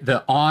 right?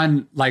 The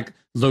on like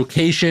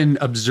location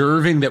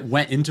observing that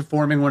went into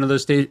forming one of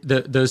those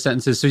those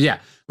sentences. So yeah,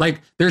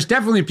 like there's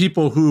definitely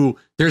people who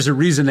there's a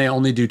reason they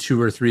only do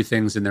 2 or 3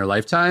 things in their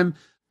lifetime.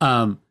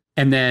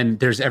 And then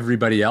there's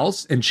everybody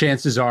else, and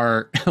chances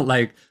are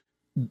like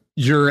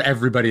you're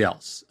everybody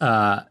else.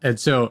 And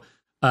so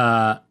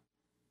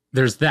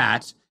there's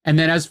that. And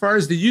then as far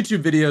as the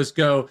YouTube videos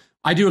go,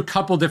 I do a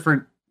couple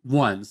different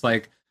ones.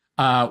 Like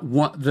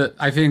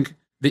I think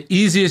the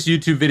easiest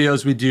YouTube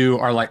videos we do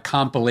are like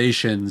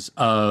compilations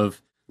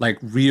of like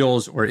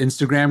reels or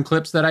Instagram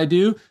clips that I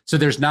do. So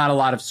there's not a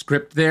lot of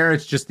script there.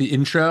 It's just the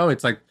intro.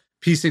 It's like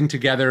piecing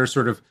together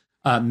sort of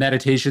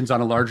meditations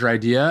on a larger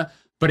idea.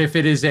 But if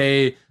it is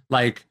a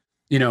like,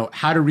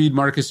 how to read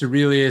Marcus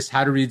Aurelius,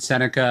 how to read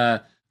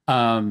Seneca,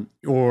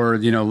 or,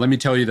 let me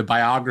tell you the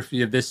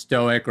biography of this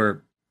Stoic,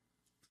 or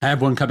I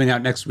have one coming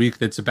out next week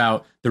that's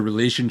about the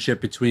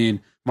relationship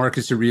between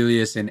Marcus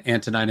Aurelius and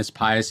Antoninus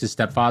Pius, his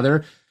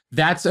stepfather.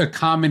 That's a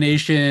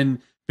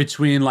combination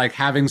between like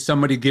having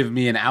somebody give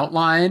me an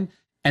outline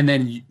and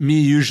then me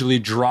usually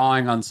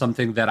drawing on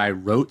something that I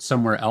wrote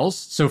somewhere else.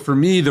 So for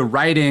me, the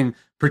writing,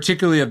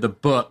 particularly of the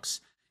books,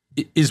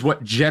 is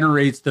what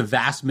generates the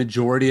vast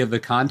majority of the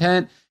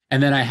content.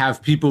 And then I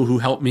have people who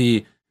help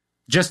me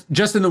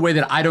just in the way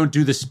that I don't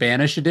do the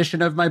Spanish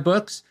edition of my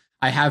books.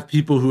 I have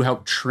people who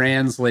help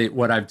translate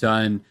what I've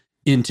done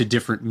into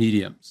different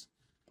mediums.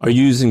 Are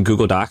you using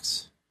Google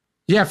Docs?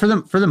 Yeah, for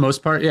the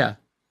most part, yeah.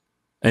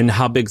 And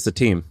how big's the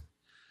team?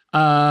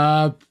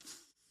 Like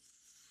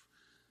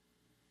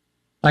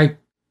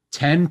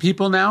 10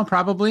 people now,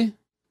 probably.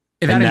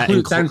 That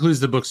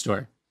includes the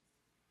bookstore.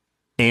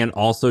 And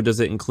also, does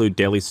it include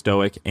Daily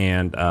Stoic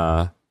and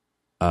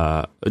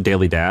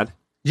Daily Dad?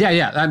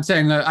 Yeah. I'm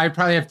saying I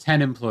probably have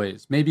 10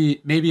 employees, maybe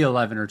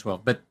 11 or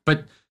 12,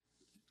 but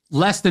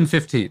less than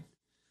 15.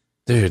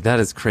 Dude, that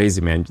is crazy,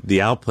 man.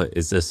 The output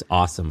is just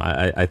awesome.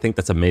 I think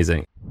that's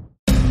amazing.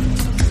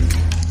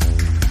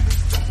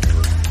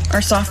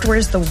 Our software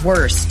is the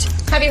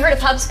worst. Have you heard of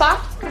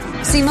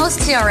HubSpot? See, most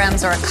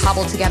CRMs are a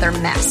cobbled together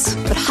mess,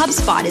 but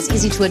HubSpot is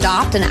easy to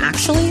adopt and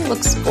actually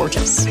looks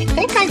gorgeous. I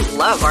think I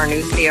love our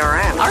new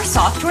CRM. Our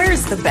software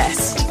is the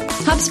best.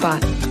 HubSpot.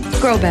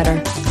 Grow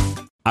better.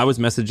 I was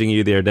messaging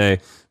you the other day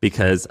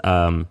because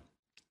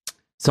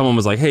someone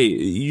was like, hey,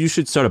 you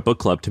should start a book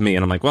club to me.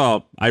 And I'm like,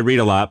 well, I read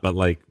a lot, but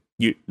like,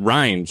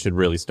 Ryan should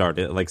really start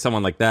it, like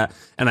someone like that.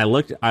 And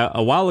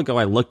a while ago,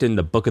 I looked in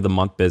the Book of the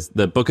Month it's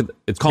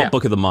called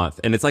Book of the Month.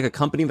 And it's like a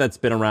company that's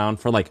been around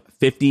for like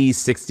 50,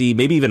 60,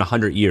 maybe even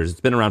 100 years. It's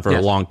been around for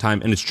a long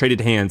time, and it's traded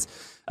hands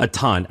a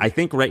ton. I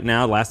think right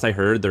now, last I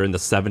heard, they're in the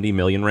 70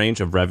 million range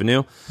of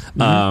revenue,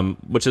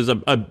 which is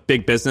a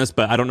big business,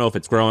 but I don't know if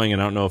it's growing,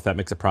 and I don't know if that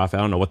makes a profit.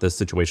 I don't know what the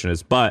situation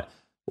is, but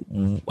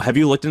have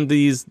you looked into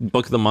these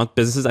Book of the Month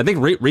businesses? I think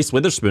Reese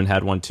Witherspoon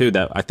had one too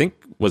that I think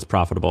was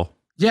profitable.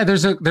 Yeah,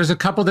 there's a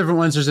couple different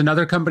ones. There's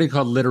another company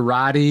called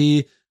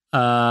Literati.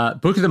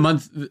 Book of the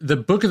Month. The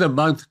Book of the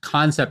Month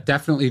concept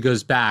definitely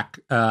goes back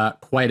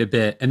quite a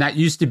bit, and that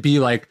used to be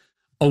like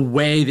a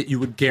way that you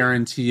would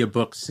guarantee a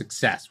book's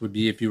success would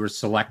be if you were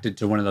selected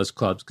to one of those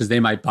clubs, because they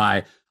might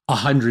buy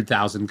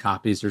 100,000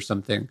 copies or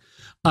something.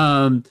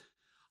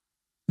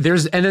 There's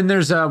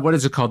what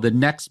is it called? The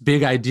Next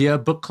Big Idea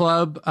Book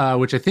Club,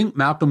 which I think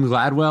Malcolm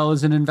Gladwell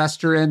is an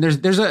investor in.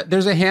 There's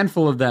a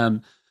handful of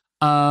them.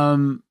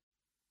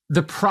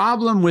 The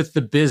problem with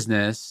the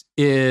business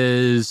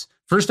is,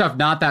 first off,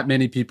 not that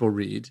many people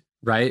read,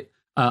 right?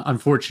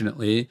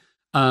 Unfortunately.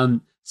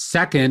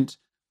 Second,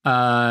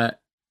 the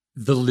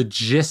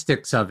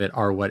logistics of it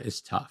are what is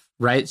tough,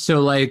 right?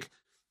 So like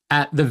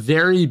at the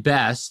very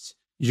best,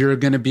 you're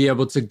going to be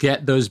able to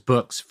get those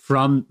books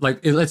from,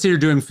 like, let's say you're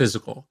doing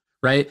physical,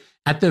 right?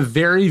 At the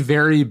very,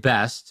 very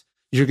best,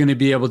 you're going to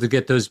be able to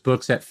get those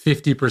books at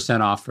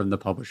 50% off from the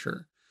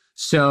publisher.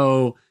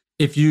 So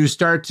if you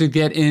start to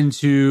get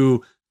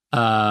into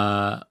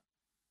like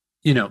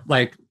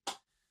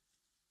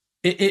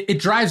it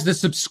drives the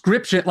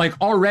subscription. Like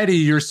already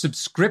your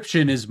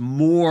subscription is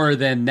more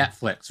than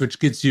Netflix, which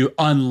gets you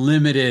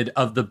unlimited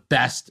of the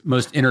best,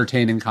 most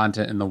entertaining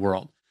content in the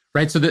world,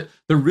 right? So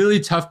the really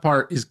tough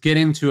part is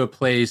getting to a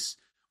place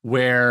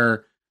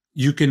where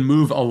you can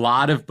move a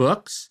lot of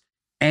books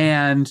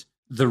and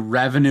the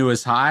revenue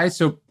is high.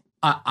 So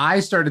I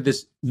started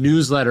this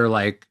newsletter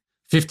like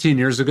 15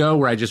 years ago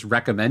where I just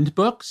recommend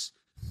books.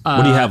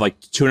 What do you have, like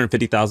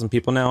 250,000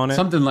 people now on it?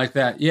 Something like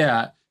that,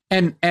 yeah.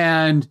 And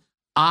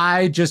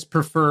I just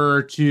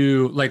prefer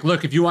to, like,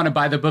 look, if you want to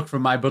buy the book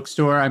from my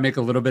bookstore, I make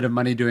a little bit of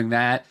money doing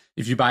that.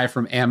 If you buy it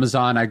from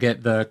Amazon, I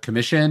get the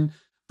commission.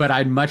 But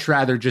I'd much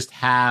rather just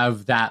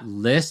have that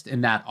list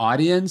and that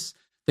audience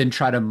than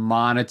try to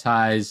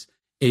monetize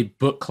a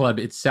book club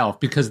itself,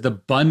 because the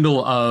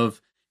bundle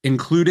of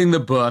including the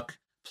book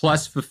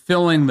plus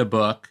fulfilling the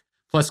book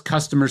plus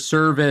customer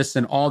service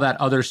and all that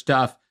other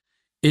stuff,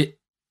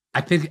 I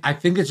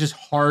think it's just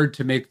hard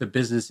to make the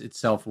business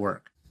itself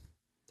work.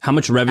 How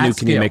much revenue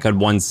can you make on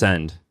one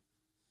send?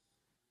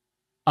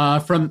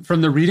 From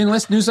the reading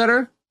list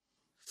newsletter?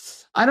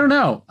 I don't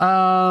know.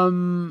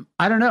 Probably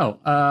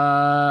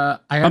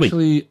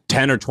actually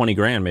 10 or 20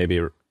 grand,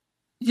 maybe.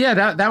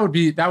 Yeah, that would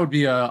be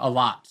a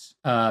lot.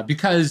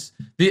 Because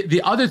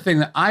the other thing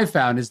that I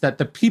found is that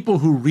the people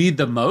who read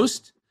the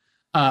most,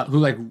 who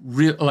like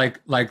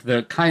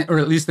the kind, or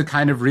at least the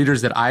kind of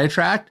readers that I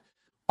attract,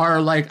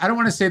 are like, I don't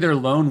want to say they're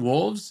lone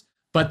wolves,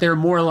 but they're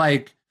more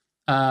like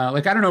I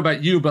don't know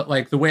about you, but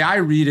like the way I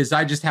read is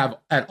I just have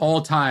at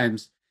all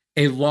times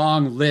a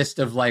long list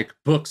of like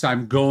books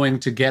I'm going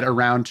to get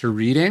around to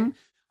reading.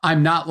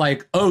 I'm not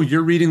like, oh,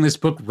 you're reading this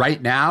book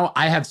right now.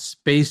 I have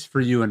space for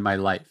you in my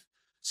life.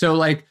 So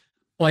like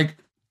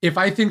if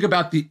I think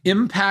about the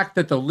impact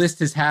that the list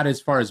has had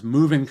as far as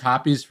moving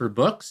copies for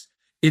books,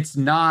 it's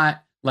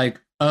not like,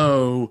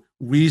 oh,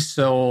 we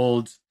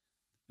sold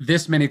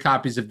this many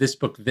copies of this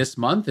book this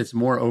month. It's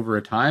more over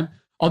a time.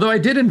 Although I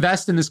did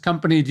invest in this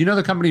company. Do you know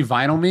the company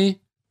Vinyl Me?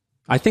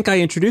 I think I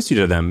introduced you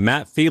to them.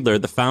 Matt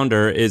Fiedler, the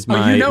founder, is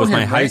my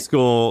high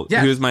school.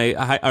 Yeah. He was my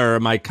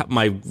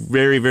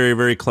very, very,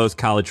 very close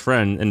college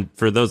friend. And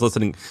for those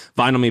listening,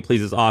 Vinyl Me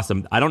Please is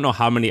awesome. I don't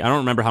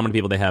remember how many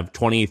people they have,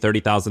 20,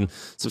 30,000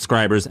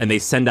 subscribers, and they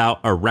send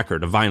out a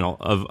record,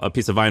 a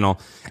piece of vinyl.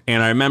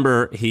 And I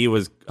remember he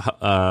was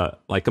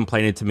like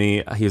complaining to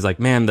me. He was like,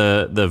 man,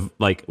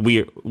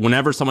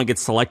 whenever someone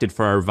gets selected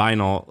for our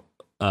vinyl,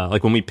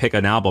 like when we pick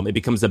an album, it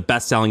becomes the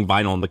best-selling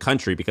vinyl in the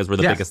country because we're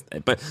the biggest.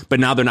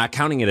 But now they're not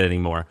counting it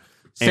anymore.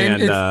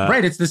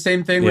 Right. It's the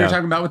same thing we were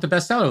talking about with the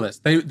bestseller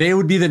list. They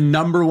would be the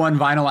number one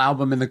vinyl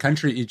album in the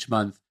country each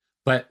month,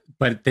 but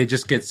they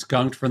just get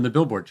skunked from the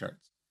Billboard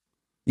charts.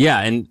 Yeah,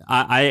 and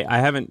I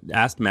haven't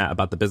asked Matt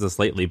about the business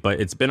lately, but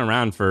it's been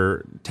around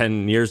for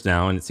 10 years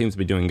now, and it seems to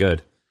be doing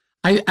good.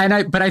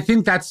 But I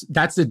think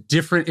that's a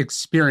different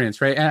experience,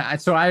 right? And I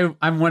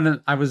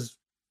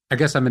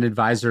guess I'm an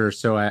advisor,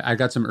 so I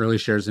got some early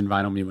shares in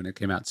Vinyl Me when it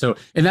came out. So,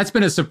 and that's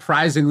been a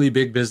surprisingly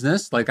big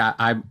business. Like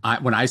I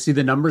when I see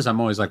the numbers, I'm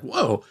always like,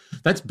 whoa,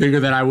 that's bigger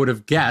than I would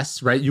have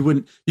guessed, right?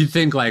 You'd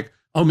think like,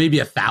 oh, maybe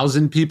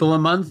 1,000 people a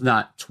month,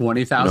 not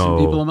 20,000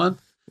 people a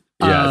month.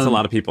 Yeah, it's a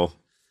lot of people.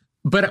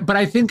 But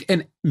I think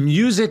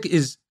music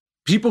is,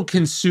 people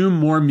consume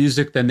more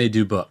music than they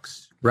do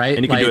books, right?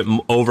 And you can do it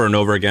over and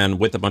over again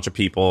with a bunch of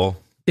people.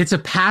 It's a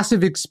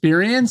passive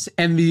experience,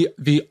 and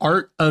the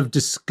art of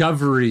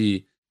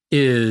discovery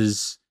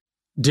is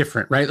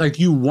different, right? Like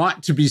you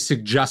want to be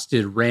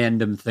suggested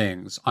random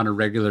things on a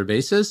regular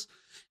basis.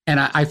 And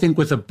I think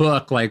with a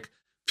book, like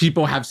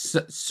people have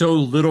so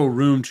little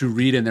room to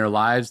read in their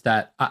lives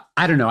that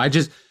I don't know. I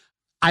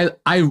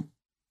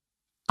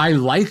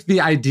like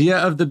the idea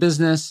of the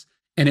business,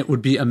 and it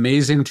would be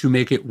amazing to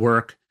make it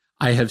work.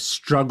 I have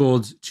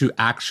struggled to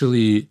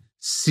actually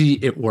see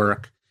it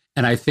work.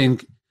 And I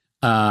think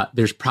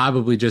there's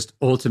probably just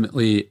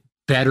ultimately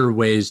better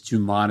ways to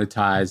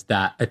monetize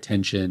that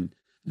attention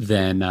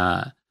than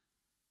a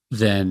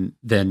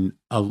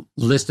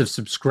list of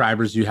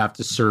subscribers you have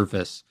to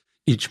service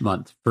each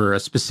month for a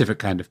specific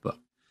kind of book.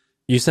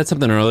 You said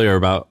something earlier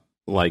about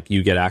like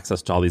you get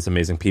access to all these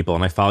amazing people,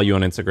 and I follow you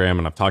on Instagram,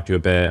 and I've talked to you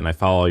a bit, and I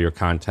follow all your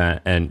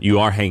content, and you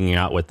are hanging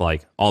out with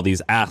like all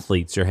these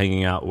athletes, you're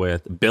hanging out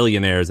with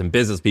billionaires and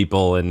business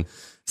people and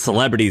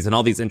celebrities and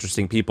all these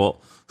interesting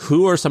people.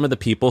 Who are some of the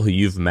people who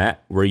you've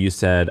met where you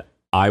said,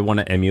 I want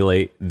to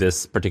emulate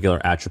this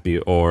particular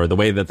attribute, or the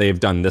way that they've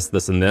done this,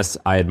 this, and this,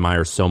 I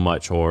admire so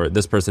much, or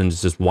this person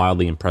is just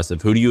wildly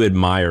impressive? Who do you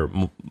admire,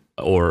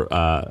 or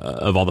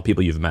of all the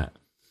people you've met?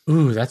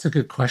 Ooh, that's a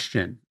good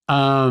question.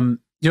 I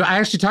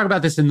actually talk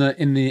about this in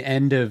the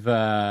end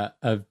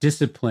of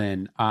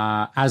Discipline,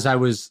 as I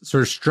was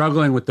sort of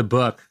struggling with the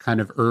book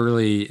kind of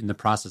early in the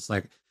process.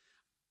 Like,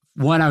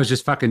 one, I was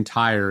just fucking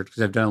tired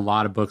because I've done a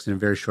lot of books in a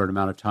very short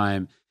amount of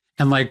time.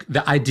 And like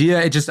the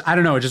idea, it just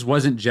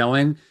wasn't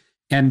gelling.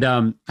 And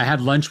I had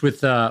lunch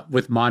with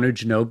Manu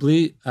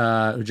Ginobili,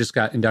 who just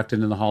got inducted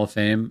into the Hall of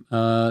Fame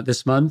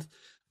this month.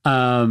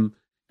 And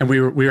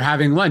we were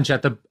having lunch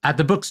at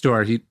the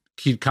bookstore.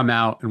 He'd come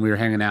out and we were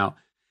hanging out.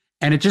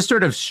 And it just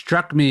sort of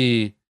struck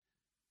me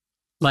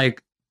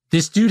like,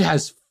 this dude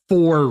has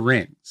 4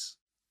 rings.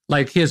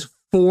 Like, he has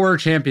 4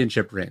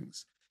 championship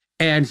rings,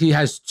 and he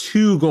has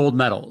 2 gold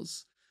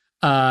medals,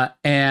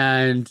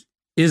 and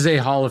is a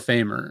Hall of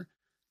Famer.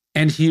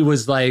 And he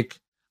was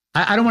like,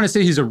 I don't want to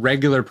say he's a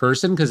regular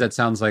person, because that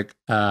sounds like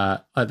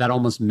that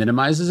almost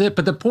minimizes it.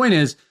 But the point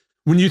is,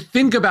 when you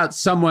think about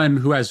someone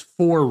who has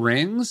 4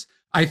 rings,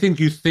 I think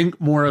you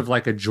think more of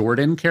like a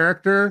Jordan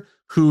character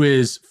who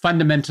is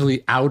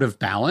fundamentally out of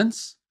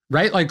balance,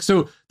 right? Like,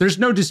 so there's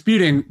no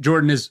disputing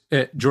Jordan is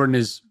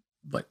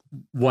like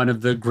one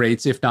of the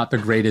greats, if not the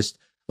greatest,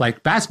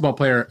 like basketball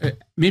player,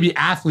 maybe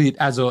athlete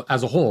as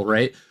a whole,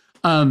 right?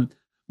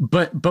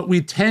 But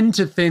we tend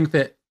to think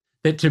that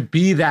to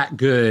be that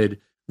good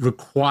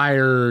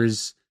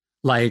requires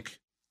like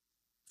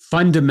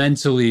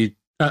fundamentally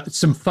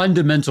some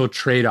fundamental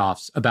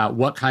trade-offs about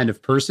what kind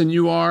of person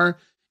you are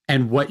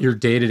and what your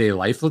day-to-day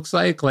life looks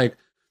like. Like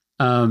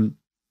Tom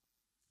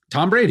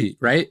Brady,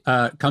 right?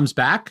 Comes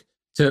back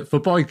to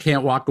football, he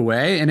can't walk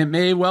away, and it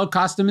may well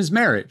cost him his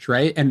marriage,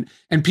 right? And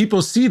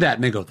people see that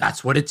and they go,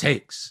 that's what it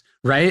takes,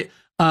 right?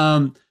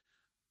 I'm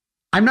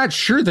not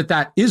sure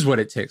that is what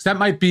it takes. That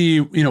might be,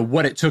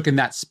 what it took in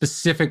that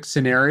specific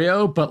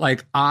scenario, but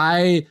like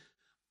the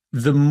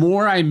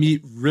more I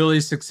meet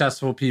really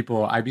successful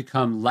people, I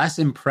become less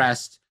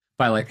impressed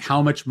by like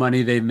how much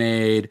money they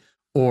made,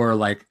 or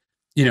like,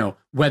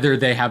 whether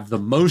they have the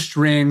most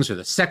rings or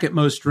the second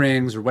most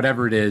rings or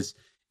whatever it is.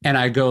 And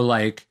I go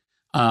like,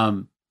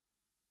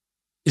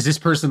 is this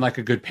person like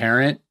a good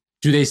parent?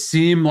 Do they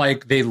seem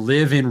like they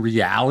live in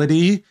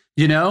reality?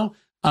 Or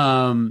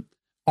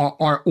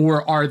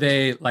are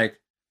they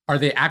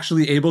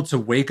actually able to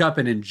wake up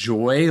and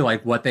enjoy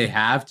like what they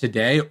have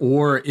today?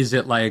 Or is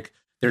it like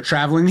they're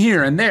traveling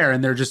here and there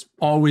and they're just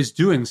always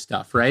doing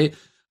stuff, right?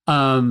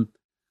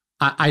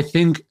 I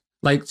think,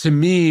 like, to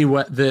me,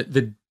 what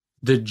the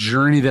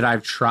journey that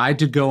I've tried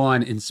to go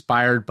on,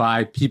 inspired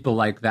by people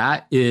like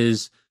that,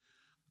 is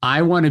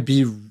I want to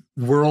be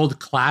world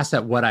class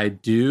at what I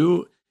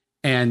do,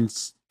 and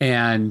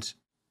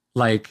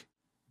like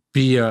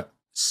be a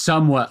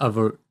somewhat of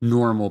a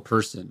normal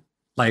person.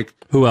 Like,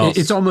 who else?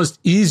 It's almost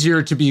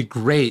easier to be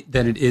great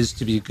than it is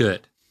to be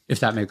good, if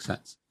that makes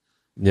sense.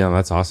 Yeah,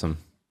 that's awesome.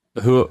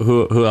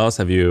 Who else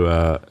have you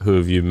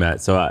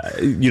met? So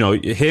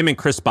him and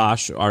Chris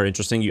Bosh are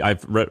interesting.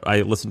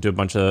 I listened to a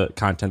bunch of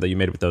content that you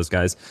made with those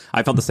guys.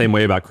 I felt the same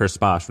way about Chris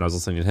Bosh when I was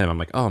listening to him. I'm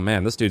like, oh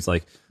man, this dude's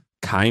like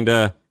kind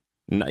of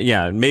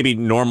Yeah, maybe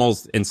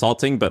normal's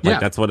insulting, but like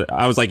that's what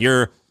I was like.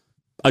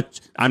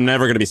 I'm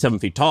never going to be 7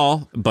 feet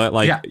tall, but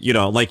like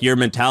like your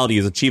mentality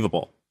is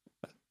achievable.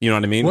 You know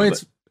what I mean? Well,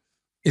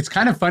 it's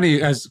kind of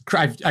funny as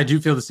I do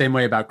feel the same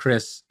way about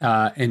Chris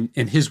and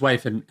his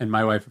wife and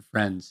my wife are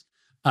friends.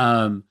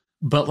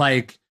 But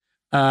like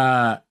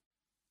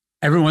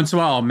every once in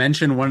a while, I'll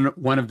mention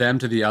one of them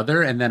to the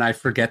other, and then I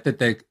forget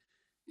that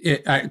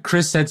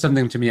Chris said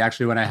something to me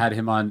actually when I had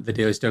him on the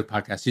Daily Stoic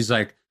podcast. He's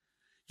like,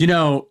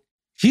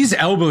 he's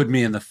elbowed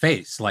me in the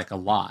face like a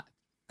lot.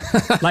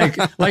 like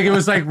it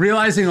was like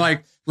realizing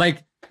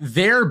like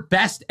their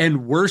best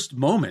and worst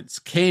moments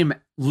came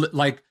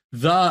like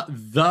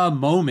the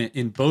moment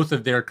in both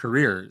of their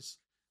careers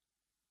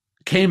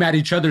came at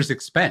each other's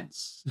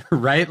expense,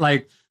 right?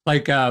 Like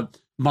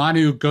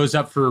Manu goes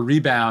up for a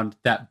rebound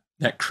that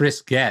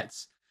Chris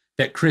gets,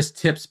 that Chris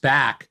tips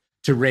back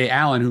to Ray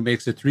Allen, who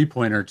makes a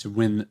 3-pointer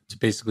to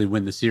basically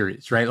win the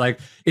series, right? Like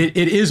it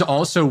is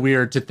also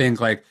weird to think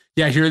like,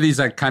 yeah, here are these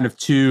like kind of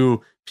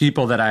two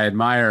people that I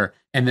admire,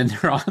 and then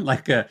they're on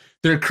like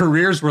their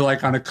careers were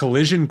like on a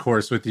collision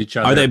course with each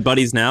other. Are they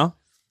buddies now?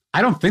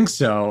 I don't think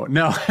so.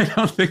 No, I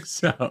don't think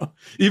so.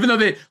 Even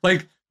though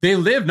they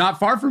live not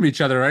far from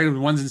each other, right?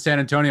 One's in San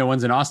Antonio,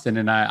 one's in Austin,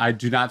 and I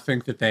do not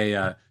think that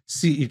they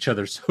see each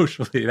other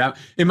socially. That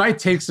it might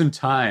take some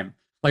time.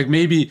 Like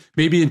maybe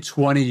in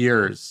 20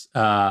 years,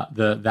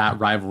 that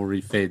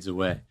rivalry fades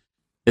away.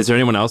 Is there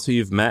anyone else who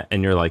you've met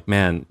and you're like,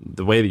 man,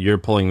 the way that you're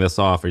pulling this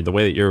off, or the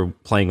way that you're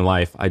playing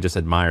life, I just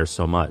admire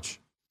so much?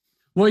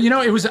 Well,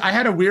 I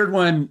had a weird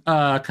one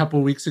a couple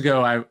of weeks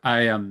ago.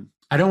 I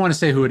don't want to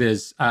say who it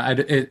is.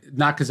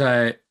 Not because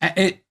I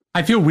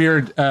feel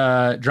weird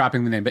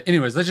dropping the name, but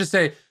anyways, let's just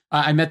say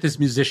I met this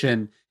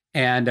musician.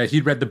 And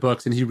he'd read the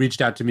books, and he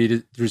reached out to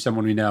me through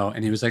someone we know.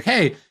 And he was like,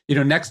 hey,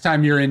 next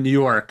time you're in New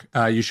York,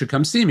 you should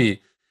come see me.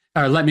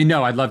 Or let me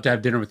know. I'd love to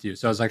have dinner with you.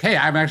 So I was like, hey,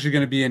 I'm actually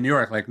going to be in New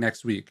York like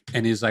next week.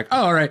 And he's like,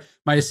 oh, all right.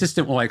 My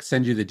assistant will like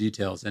send you the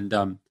details. And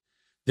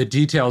the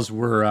details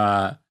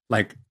were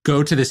like,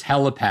 go to this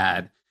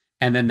helipad.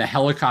 And then the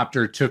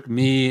helicopter took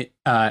me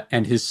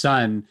and his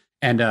son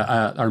and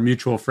our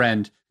mutual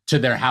friend to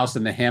their house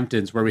in the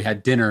Hamptons where we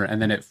had dinner.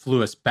 And then it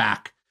flew us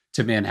back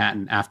to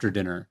Manhattan after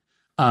dinner.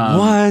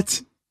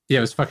 What? Yeah,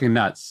 it was fucking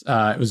nuts.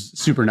 It was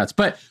super nuts.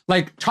 But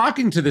like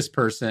talking to this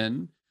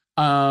person,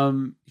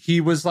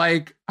 he was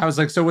like, I was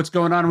like, so what's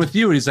going on with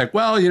you? And he's like,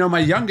 well, my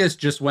youngest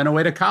just went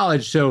away to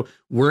college. So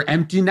we're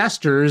empty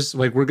nesters.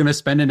 Like we're going to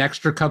spend an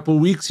extra couple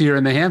weeks here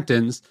in the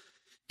Hamptons.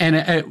 And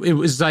it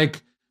was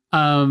like,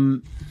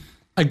 again,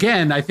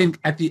 I think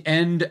at the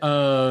end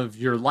of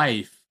your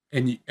life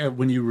and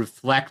when you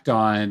reflect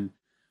on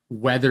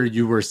whether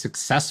you were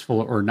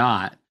successful or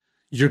not,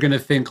 you're going to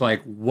think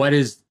like,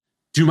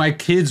 do my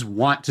kids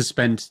want to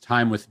spend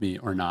time with me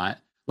or not?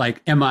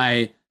 Like, am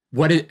I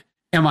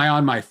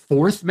on my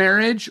fourth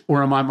marriage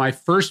or am I on my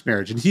first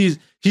marriage? And he's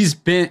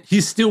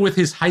still with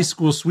his high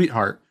school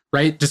sweetheart,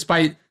 right?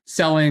 Despite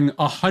selling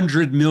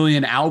 100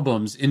 million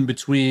albums in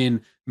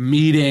between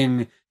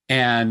meeting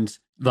and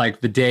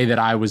like the day that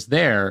I was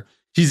there.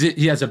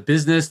 He has a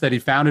business that he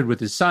founded with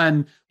his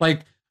son.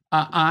 Like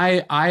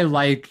I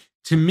like,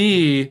 to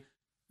me,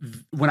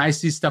 when I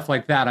see stuff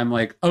like that, I'm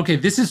like, okay,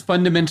 this is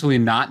fundamentally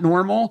not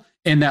normal.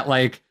 And that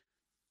like,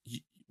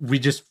 we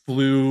just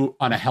flew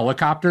on a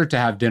helicopter to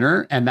have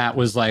dinner. And that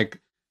was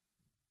like,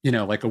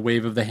 like a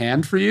wave of the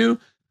hand for you.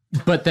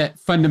 But that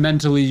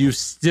fundamentally you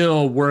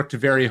still worked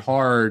very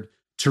hard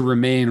to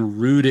remain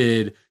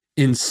rooted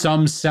in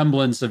some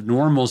semblance of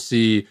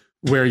normalcy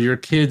where your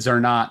kids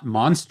are not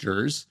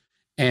monsters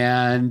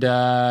and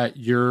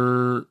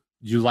you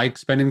like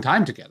spending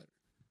time together.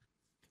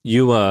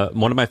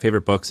 One of my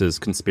favorite books is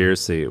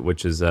Conspiracy,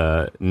 which is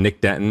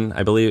Nick Denton,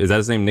 I believe. Is that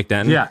his name, Nick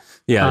Denton? Yeah.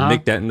 Yeah, Uh-huh.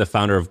 Nick Denton, the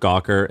founder of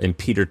Gawker, and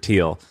Peter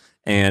Thiel.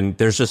 And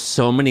there's just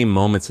so many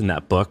moments in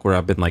that book where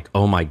I've been like,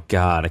 oh my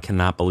God, I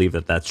cannot believe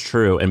that that's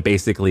true. And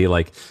basically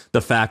like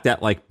the fact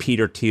that like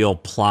Peter Thiel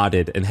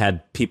plotted and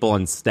had people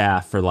on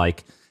staff for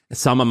like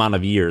some amount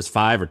of years,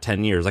 5 or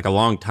 10 years, like a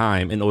long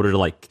time, in order to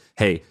like,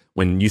 hey,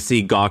 when you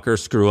see Gawker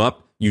screw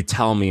up, you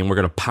tell me and we're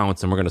going to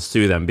pounce and we're going to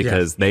sue them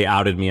because they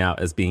outed me out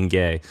as being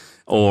gay.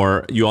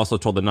 Or you also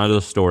told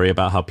another story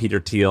about how Peter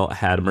Thiel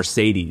had a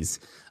Mercedes,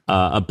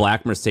 a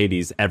black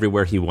Mercedes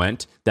everywhere he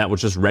went that was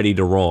just ready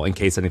to roll in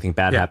case anything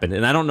bad happened.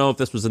 And I don't know if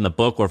this was in the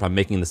book or if I'm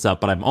making this up,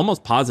 but I'm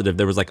almost positive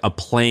there was like a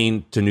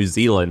plane to New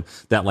Zealand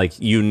that like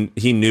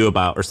he knew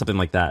about or something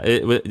like that.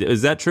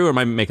 Is that true or am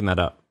I making that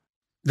up?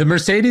 The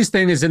Mercedes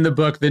thing is in the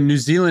book. The New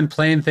Zealand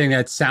plane thing,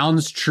 that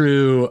sounds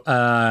true,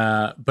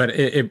 but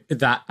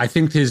that I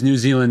think his New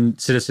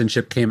Zealand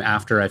citizenship came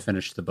after I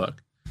finished the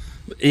book.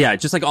 Yeah,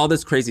 just like all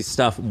this crazy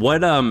stuff.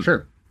 What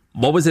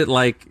What was it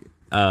like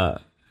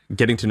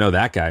getting to know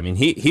that guy? I mean,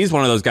 he's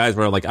one of those guys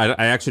where like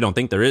I actually don't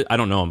think there is. I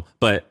don't know him,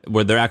 but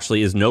where there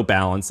actually is no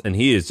balance, and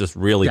he is just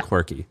really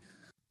quirky.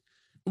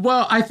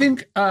 Well, I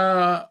think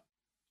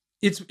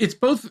it's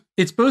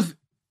both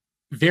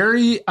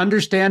very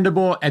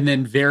understandable and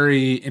then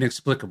very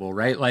inexplicable,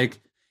 right?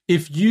 Like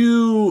if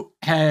you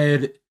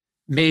had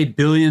made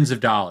billions of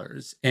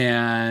dollars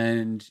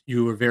and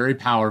you were very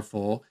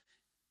powerful,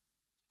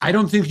 I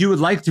don't think you would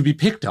like to be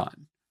picked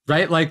on,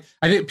 right? Like,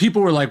 I think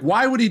people were like,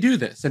 why would he do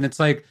this? And it's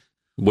like,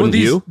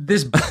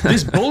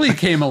 this bully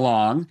came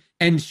along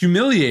and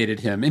humiliated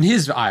him in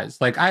his eyes.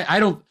 Like, I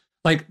don't,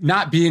 like,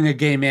 not being a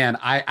gay man,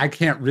 I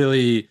can't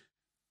really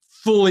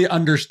fully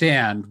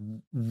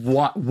understand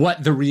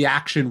what the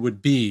reaction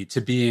would be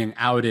to being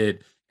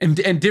outed. And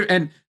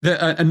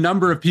a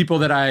number of people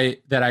that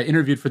I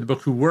interviewed for the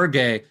book who were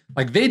gay,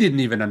 like, they didn't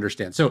even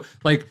understand. So,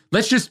 like,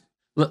 let's just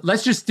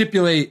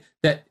stipulate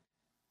that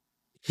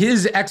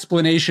his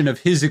explanation of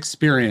his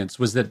experience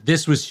was that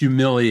this was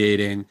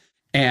humiliating,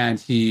 and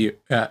he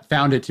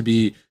found it to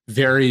be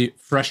very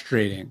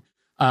frustrating.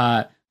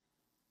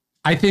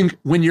 I think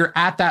when you're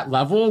at that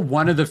level,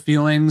 one of the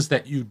feelings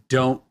that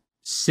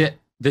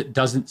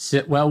doesn't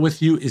sit well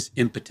with you is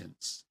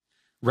impotence,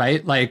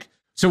 right? Like,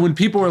 so when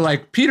people were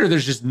like, Peter,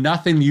 there's just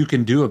nothing you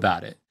can do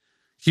about it,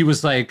 he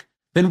was like,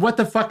 then what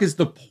the fuck is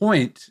the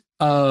point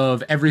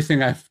of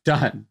everything I've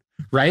done,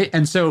 right?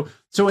 And so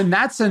in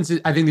that sense,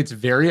 I think it's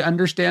very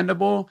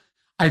understandable.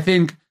 I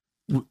think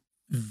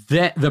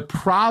that the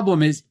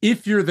problem is,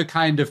 if you're the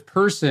kind of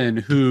person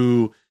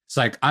who it's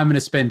like, I'm going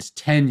to spend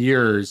 10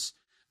 years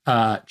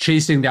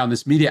chasing down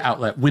this media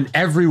outlet when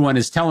everyone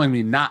is telling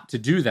me not to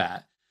do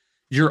that,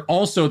 you're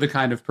also the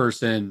kind of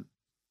person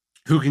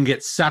who can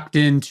get sucked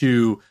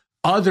into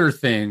other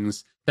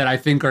things that I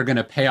think are going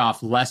to pay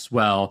off less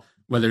well,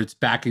 whether it's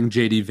backing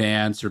JD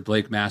Vance or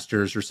Blake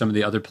Masters or some of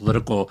the other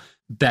political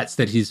bets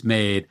that he's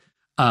made.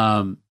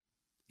 I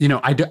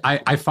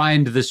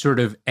find the sort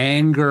of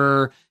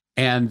anger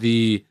and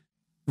the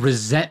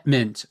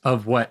resentment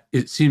of what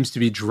it seems to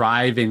be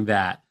driving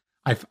that,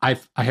 I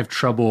have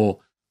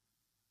trouble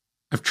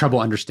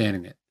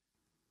understanding it.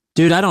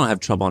 Dude, I don't have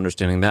trouble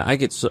understanding that.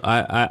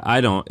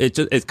 I don't.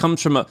 It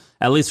comes from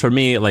at least for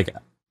me, like,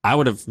 I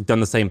would have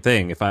done the same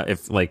thing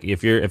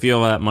if you have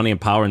that money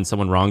and power and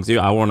someone wrongs you.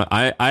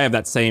 I have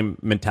that same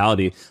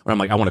mentality where I'm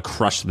like, I want to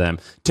crush them.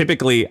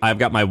 Typically, I've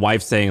got my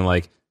wife saying,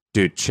 like,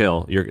 dude,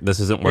 chill. This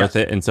isn't worth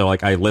it. And so,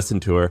 like, I listen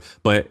to her.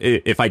 But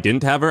if I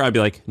didn't have her, I'd be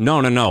like, no,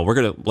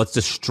 let's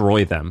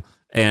destroy them.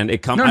 And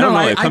it comes.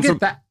 I get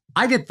that.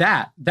 I get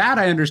that. That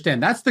I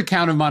understand. That's the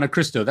Count of Monte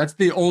Cristo. That's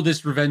the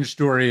oldest revenge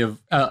story of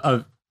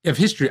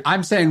history.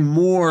 I'm saying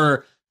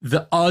more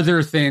the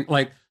other thing.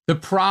 Like, the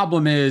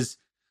problem is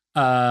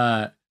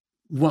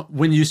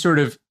when you sort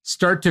of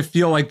start to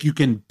feel like you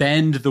can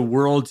bend the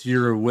world to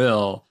your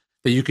will,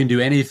 that you can do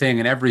anything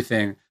and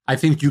everything, I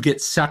think you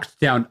get sucked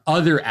down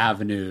other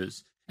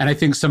avenues. And I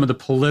think some of the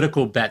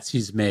political bets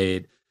he's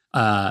made,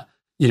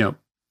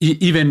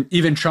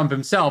 even Trump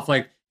himself,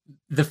 like,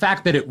 the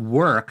fact that it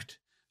worked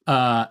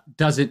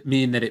doesn't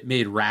mean that it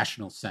made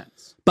rational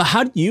sense. But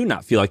how do you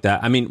not feel like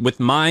that? I mean, with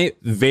my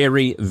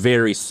very,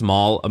 very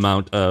small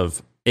amount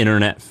of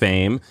internet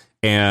fame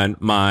and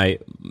my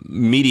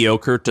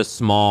mediocre to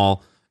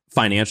small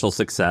financial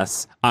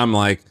success, I'm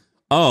like,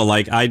 oh,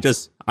 like, I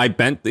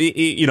bent,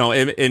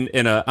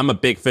 I'm a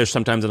big fish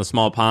sometimes in a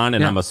small pond,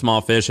 and I'm a small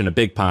fish in a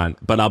big pond.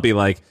 But I'll be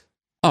like,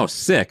 oh,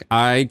 sick.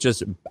 I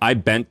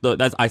bent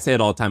I say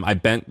it all the time. I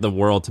bent the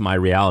world to my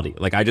reality.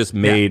 Like, I just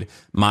made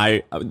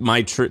my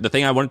true, the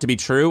thing I wanted to be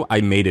true,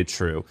 I made it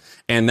true.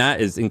 And that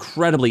is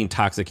incredibly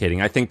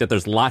intoxicating. I think that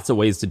there's lots of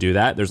ways to do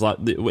that.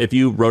 If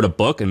you wrote a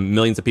book and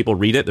millions of people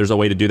read it, there's a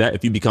way to do that.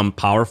 If you become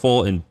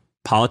powerful in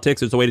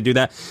politics, there's a way to do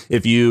that.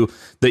 The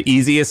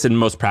easiest and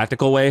most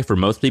practical way for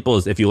most people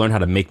is if you learn how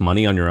to make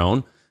money on your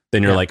own.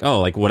 Then you're like,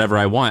 oh, like, whatever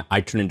I want,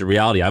 I turn into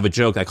reality. I have a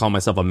joke. I call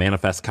myself a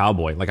manifest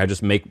cowboy. Like, I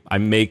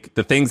make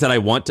the things that I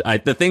want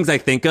the things I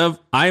think of.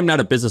 I am not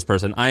a business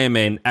person. I am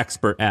an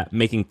expert at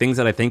making things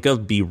that I think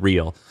of be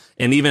real.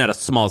 And even at a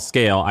small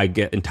scale, I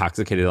get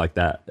intoxicated like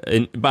that.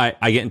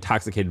 I get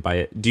intoxicated by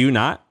it. Do you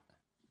not?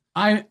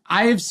 I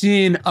have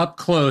seen up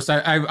close.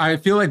 I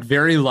feel like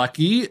very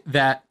lucky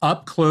that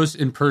up close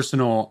and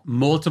personal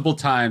multiple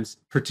times,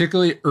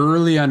 particularly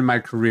early on in my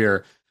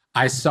career,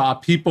 I saw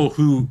people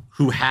who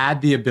had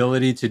the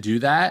ability to do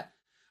that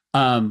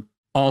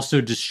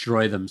also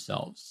destroy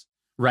themselves,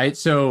 right?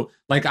 So,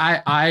 like,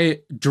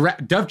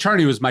 Dov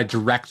Charney was my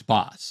direct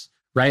boss,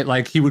 right?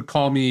 Like, he would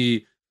call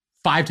me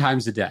 5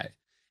 times a day.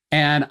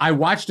 And I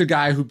watched a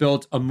guy who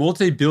built a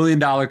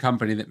multi-billion-dollar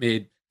company that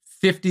made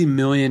 50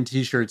 million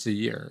t-shirts a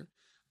year,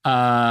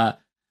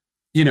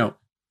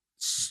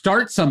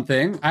 start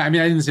something. I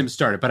mean, I didn't see him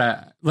start it,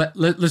 but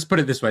let's put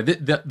it this way.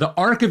 The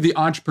arc of the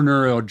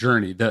entrepreneurial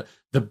journey, the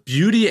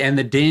beauty and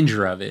the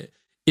danger of it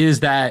is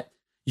that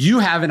you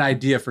have an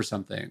idea for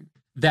something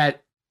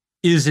that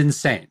is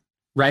insane,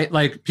 right?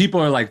 Like,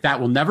 people are like,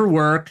 that will never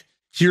work.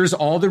 Here's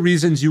all the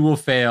reasons you will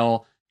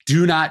fail.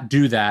 Do not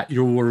do that.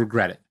 You will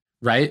regret it,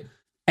 right?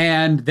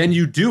 And then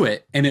you do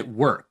it and it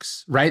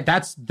works, right?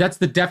 That's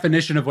the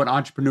definition of what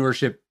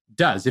entrepreneurship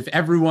does. If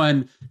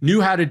everyone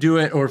knew how to do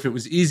it, or if it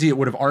was easy, it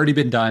would have already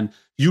been done.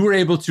 You were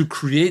able to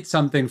create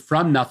something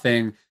from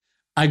nothing,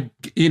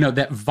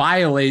 that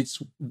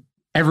violates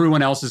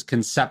everyone else's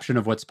conception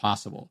of what's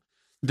possible.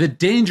 the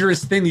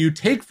dangerous thing you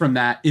take from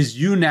that is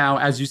you now,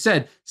 as you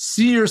said,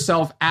 see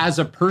yourself as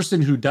a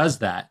person who does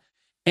that.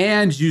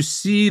 And you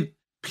see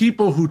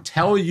people who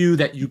tell you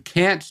that you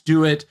can't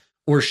do it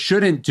or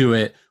shouldn't do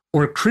it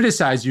or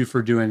criticize you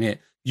for doing it.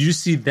 You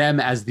see them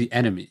as the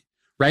enemy,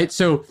 right?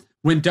 So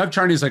when Doug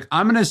Charney is like,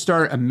 I'm going to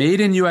start a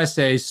made in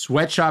USA,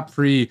 sweatshop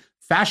free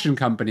fashion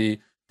company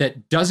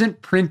that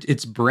doesn't print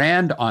its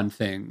brand on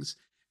things,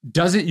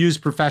 doesn't use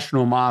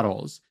professional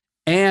models,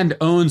 and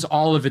owns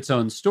all of its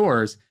own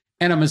stores,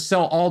 and I'm going to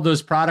sell all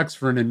those products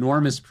for an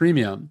enormous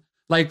premium.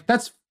 Like,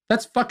 that's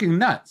fucking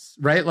nuts,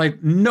 right?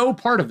 Like, no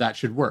part of that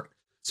should work.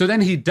 So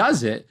then he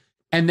does it,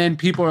 and then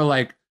people are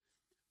like,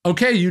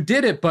 okay, you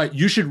did it, but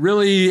you should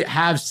really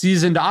have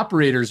seasoned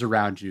operators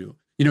around you.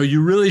 You know,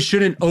 you really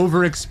shouldn't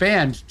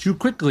overexpand too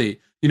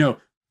quickly. You know,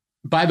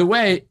 by the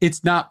way,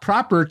 it's not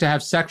proper to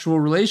have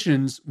sexual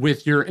relations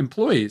with your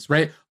employees,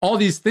 right? All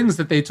these things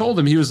that they told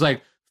him, he was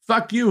like,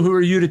 fuck you, who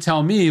are you to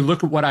tell me?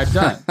 Look at what I've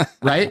done,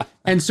 right?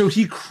 And so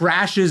he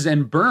crashes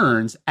and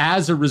burns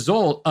as a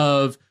result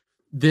of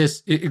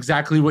this,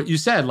 exactly what you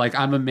said. Like,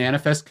 I'm a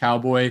manifest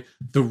cowboy.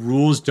 The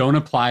rules don't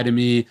apply to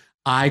me.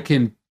 I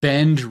can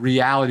bend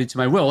reality to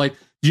my will. Like,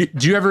 do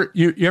you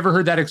ever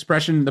heard that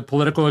expression, the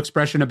political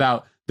expression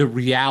about the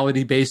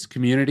reality-based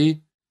community?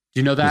 Do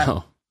you know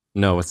that?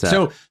 No, what's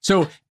that?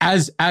 So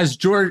as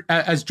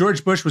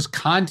George Bush was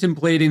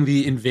contemplating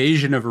the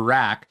invasion of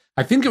Iraq,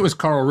 I think it was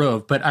Karl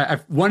Rove,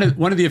 but one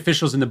of the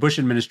officials in the Bush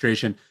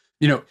administration,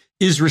 you know,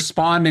 is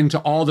responding to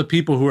all the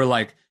people who are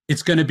like,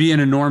 it's going to be an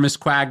enormous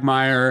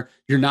quagmire.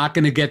 You're not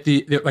going to get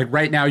like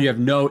right now you have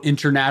no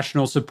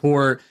international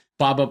support.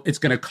 Blah, blah, it's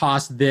going to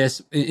cost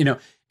this, you know.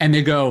 And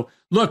they go,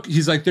 look,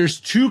 he's like, there's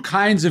two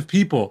kinds of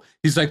people.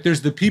 He's like,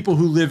 there's the people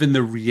who live in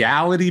the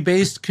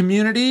reality-based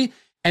community,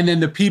 and then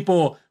the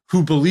people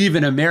who believe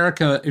in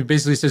America, it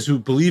basically says who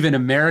believe in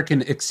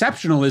American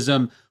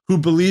exceptionalism, who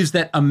believes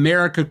that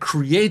America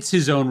creates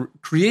its own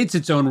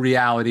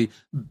reality,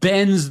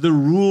 bends the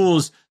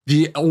rules,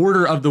 the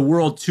order of the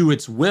world to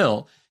its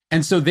will.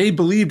 And so they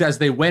believed as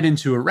they went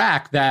into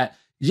Iraq that,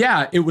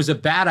 yeah, it was a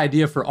bad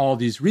idea for all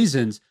these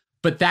reasons,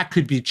 but that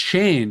could be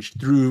changed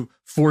through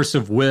force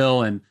of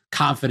will and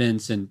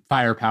confidence and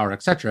firepower,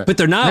 etc. But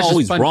they're not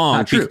always wrong.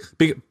 Not true.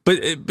 But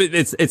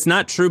it's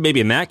not true maybe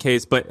in that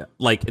case, but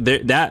like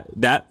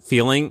that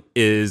feeling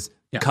is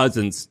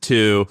cousins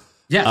to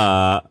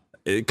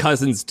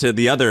cousins to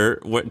the other,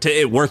 to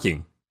it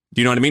working.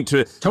 Do you know what I mean?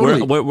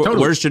 Totally.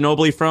 Where's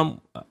Ginobili from?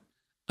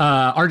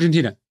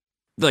 Argentina.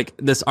 Like,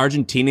 this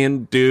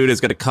Argentinian dude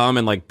is going to come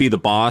and like be the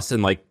boss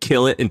and like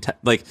kill it and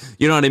like,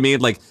 you know what I mean?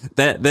 Like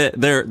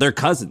they're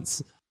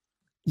cousins.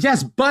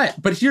 Yes, but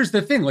here's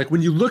the thing. Like,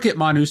 when you look at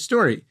Manu's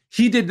story,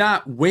 he did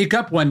not wake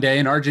up one day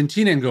in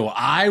Argentina and go,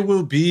 I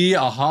will be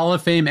a Hall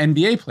of Fame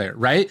NBA player,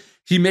 right?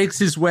 He makes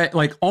his way,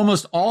 like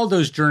almost all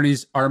those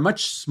journeys are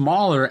much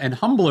smaller and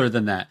humbler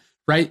than that,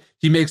 right?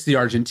 He makes the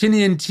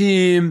Argentinian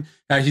team.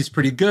 He's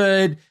pretty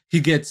good. He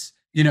gets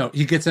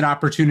an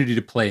opportunity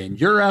to play in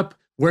Europe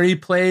where he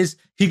plays.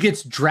 He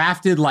gets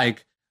drafted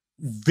like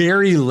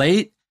very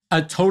late,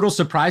 a total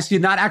surprise. He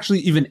had not actually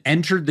even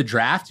entered the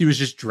draft. He was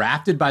just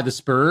drafted by the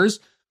Spurs,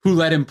 who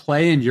let him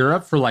play in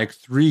Europe for like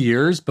 3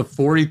 years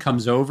before he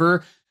comes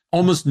over.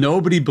 Almost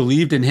nobody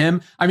believed in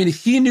him. I mean,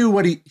 he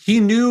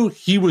knew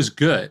he was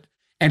good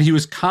and he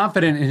was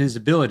confident in his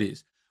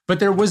abilities, but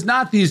there was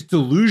not these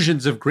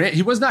delusions of great.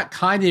 He was not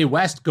Kanye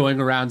West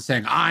going around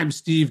saying, I'm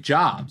Steve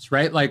Jobs,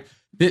 right? Like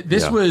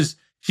was,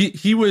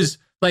 he was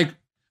like,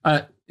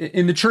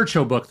 in the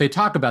Churchill book, they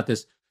talk about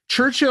this.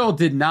 Churchill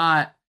did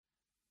not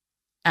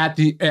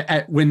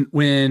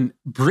when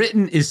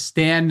Britain is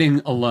standing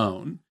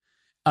alone,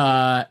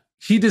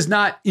 he does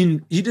not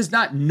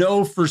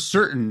know for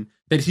certain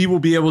that he will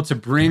be able to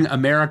bring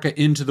America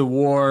into the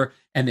war,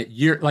 and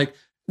that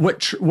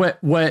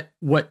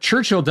what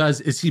Churchill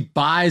does is he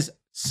buys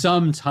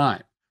some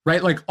time,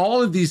 right? Like,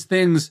 all of these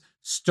things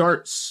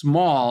start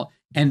small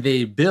and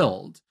they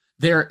build.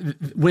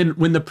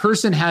 When the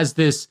person has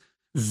this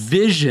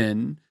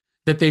vision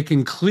that they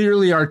can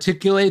clearly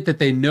articulate, that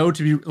they know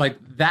to be like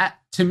that,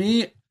 to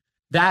me,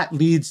 that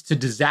leads to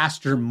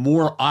disaster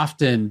more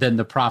often than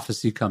the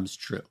prophecy comes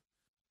true.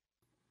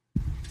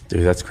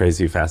 Dude, that's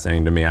crazy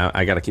fascinating to me.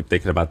 I got to keep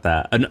thinking about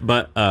that.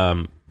 But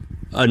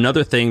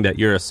another thing that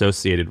you're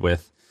associated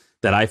with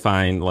that I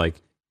find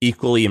like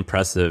equally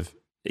impressive,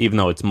 even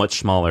though it's much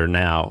smaller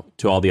now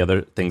to all the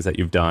other things that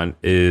you've done,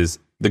 is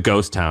the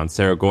ghost town,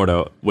 Cerro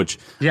Gordo, which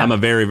I'm a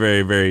very,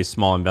 very, very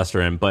small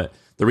investor in. But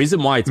the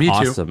reason why it's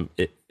awesome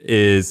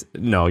is,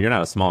 no, you're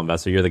not a small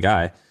investor. You're the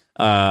guy.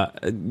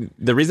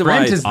 The reason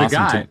Brent why it's is the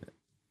guy.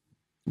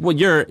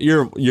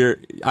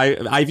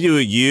 I view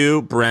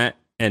you, Brent,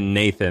 and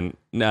Nathan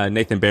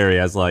Barry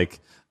as like,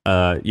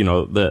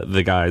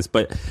 the guys.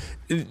 But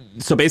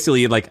so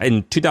basically, like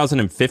in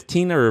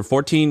 2015 or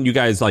 14, you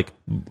guys like,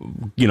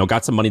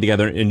 got some money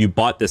together and you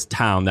bought this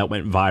town that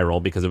went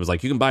viral because it was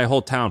like, you can buy a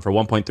whole town for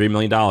 $1.3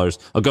 million,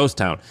 a ghost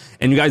town.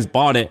 And you guys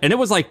bought it and it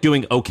was like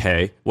doing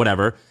okay,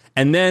 whatever.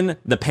 And then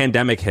the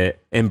pandemic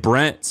hit, and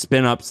Brent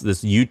spin up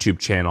this YouTube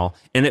channel,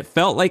 and it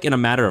felt like in a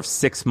matter of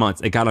 6 months,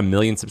 it got 1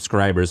 million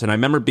subscribers. And I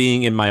remember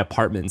being in my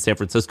apartment in San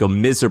Francisco,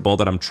 miserable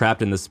that I'm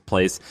trapped in this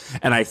place,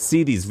 and I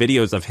see these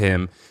videos of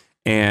him,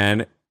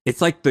 and it's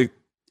like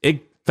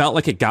it felt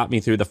like it got me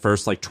through the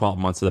first like 12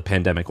 months of the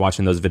pandemic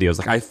watching those videos.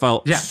 Like I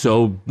felt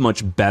so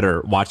much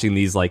better watching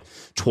these like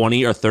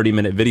 20 or 30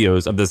 minute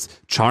videos of this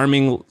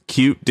charming,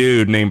 cute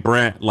dude named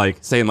Brent, like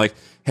saying like,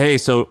 hey,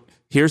 so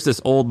here's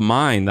this old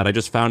mine that I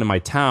just found in my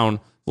town.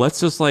 Let's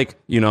just like,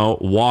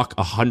 walk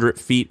 100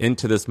 feet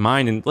into this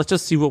mine and let's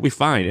just see what we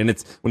find. And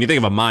it's, when you think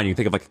of a mine, you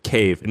think of like a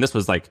cave. And this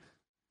was like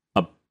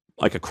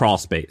a crawl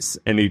space.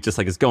 And he just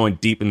like is going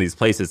deep in these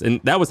places.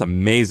 And that was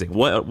amazing.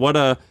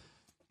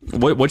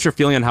 What's your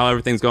feeling on how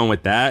everything's going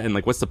with that? And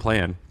like, what's the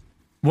plan?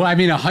 Well, I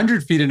mean,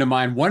 100 feet into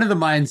mine, one of the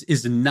mines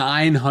is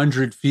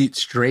 900 feet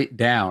straight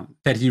down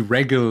that he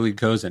regularly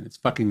goes in. It's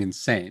fucking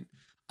insane.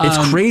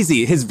 It's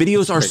crazy. His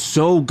videos are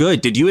so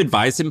good. Did you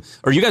advise him,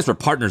 or you guys were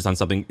partners on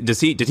something? Did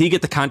he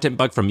get the content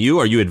bug from you?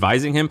 Are you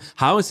advising him?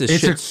 How is this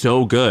shit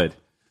so good?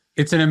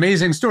 It's an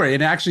amazing story.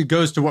 It actually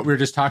goes to what we were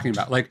just talking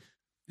about. Like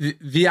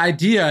the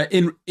idea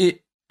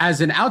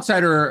as an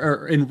outsider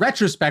or in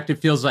retrospect, it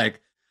feels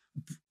like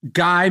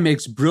guy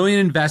makes brilliant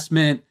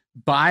investment,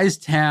 buys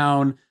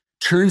town,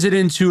 turns it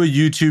into a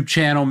YouTube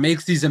channel,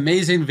 makes these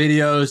amazing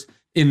videos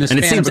in the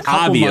span of a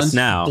couple months,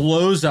 now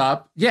blows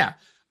up. Yeah.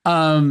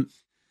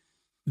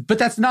 But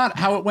that's not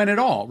how it went at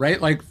all, right?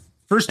 Like,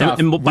 first off,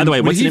 and by the way,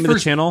 what's the name of the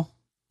channel?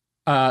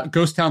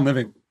 Ghost Town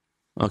Living.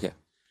 Okay.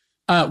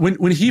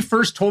 When he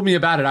first told me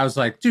about it, I was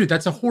like, dude,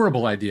 that's a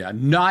horrible idea.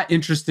 Not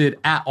interested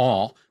at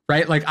all,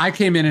 right? Like, I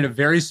came in at a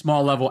very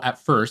small level at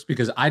first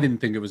because I didn't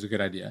think it was a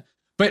good idea.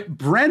 But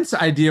Brent's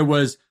idea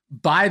was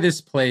buy this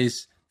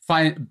place,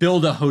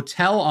 build a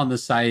hotel on the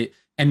site,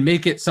 and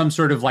make it some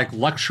sort of like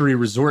luxury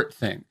resort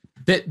thing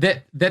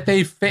that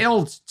they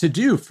failed to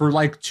do for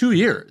like 2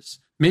 years.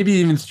 Maybe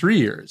even 3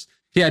 years.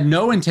 He had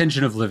no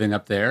intention of living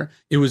up there.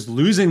 It was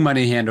losing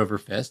money hand over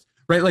fist,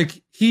 right?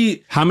 Like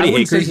how many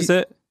acres is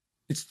it?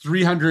 It's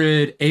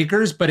 300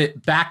 acres, but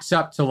it backs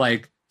up to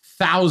like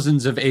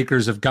thousands of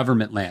acres of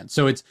government land.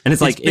 So it's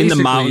like in the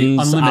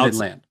mountains, unlimited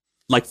land.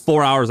 Like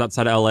 4 hours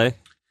outside of LA.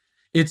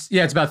 It's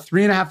about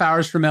 3.5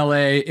 hours from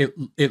LA.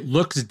 It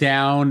looks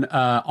down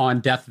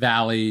on Death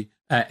Valley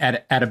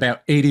at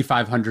about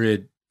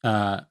 8,500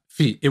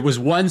 feet. It was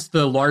once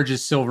the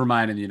largest silver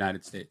mine in the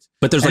United States.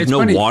 But there's like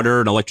no water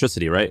and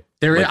electricity, right?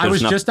 I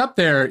was just up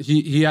there.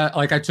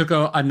 I took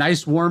a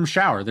nice warm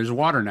shower. There's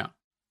water now.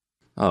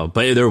 Oh,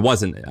 but there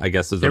wasn't, I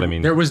guess is what I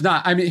mean. There was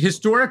not. I mean,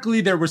 historically,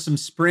 there were some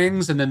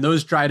springs and then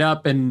those dried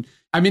up. And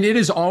I mean, it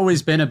has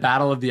always been a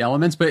battle of the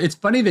elements. But it's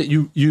funny that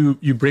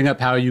you bring up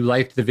how you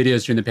liked the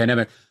videos during the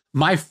pandemic.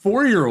 My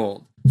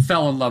 4-year-old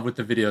fell in love with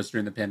the videos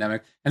during the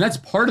pandemic. And that's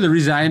part of the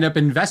reason I ended up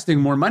investing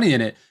more money in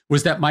it,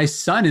 was that my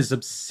son is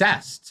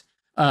obsessed.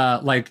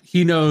 Like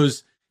he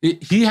knows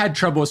he had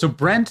trouble. So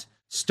Brent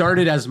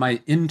started as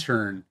my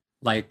intern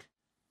like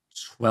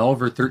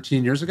 12 or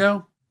 13 years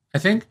ago, I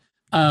think.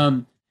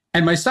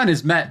 And my son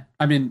is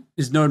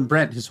known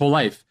Brent his whole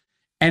life.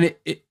 And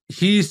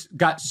he's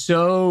got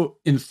so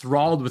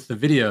enthralled with the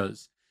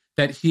videos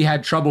that he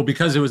had trouble,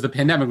 because it was the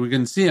pandemic, we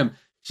couldn't see him.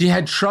 He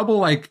had trouble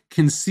like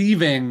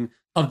conceiving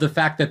of the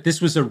fact that this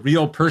was a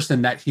real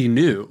person that he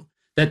knew,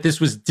 that this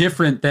was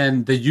different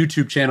than the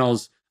YouTube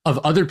channels of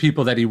other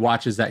people that he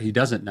watches that he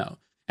doesn't know.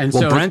 And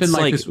so Brent's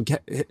it's been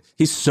like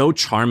he's so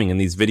charming in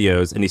these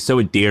videos and he's so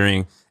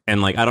endearing.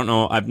 And like, I don't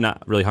know, I've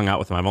not really hung out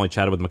with him. I've only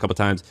chatted with him a couple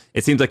times.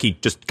 It seems like he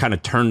just kind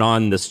of turned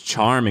on this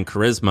charm and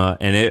charisma,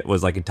 and it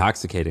was like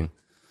intoxicating.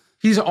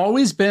 He's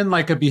always been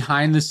like a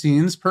behind the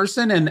scenes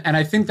person. And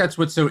I think that's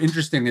what's so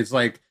interesting is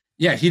like,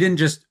 yeah, he didn't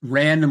just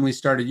randomly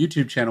start a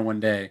YouTube channel one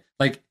day.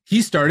 Like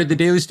he started the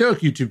Daily Stoic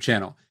YouTube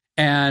channel,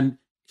 and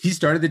he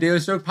started the Daily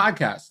Stoic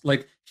podcast.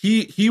 Like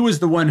he was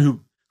the one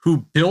who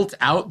built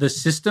out the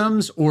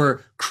systems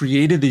or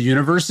created the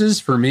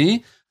universes for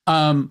me.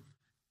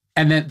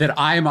 And that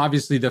I am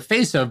obviously the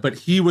face of, but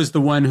he was the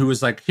one who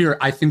was like, here,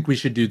 I think we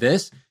should do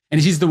this.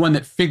 And he's the one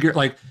that figured,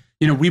 like,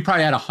 we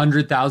probably had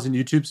 100,000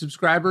 YouTube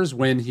subscribers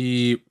when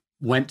he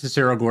went to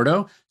Cerro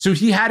Gordo. So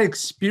he had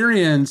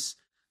experience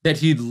that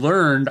he'd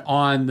learned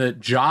on the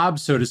job,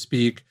 so to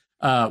speak,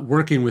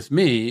 working with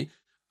me.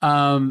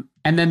 And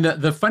then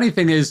the funny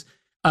thing is,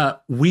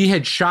 we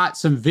had shot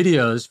some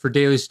videos for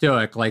Daily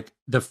Stoic, like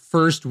the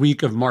first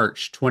week of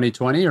March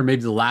 2020, or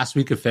maybe the last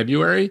week of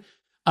February.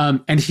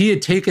 And he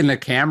had taken the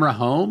camera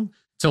home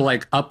to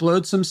like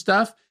upload some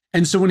stuff.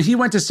 And so when he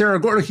went to Cerro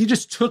Gordo, he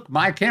just took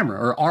my camera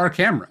or our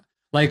camera.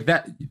 Like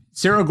that,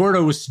 Cerro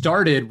Gordo was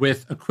started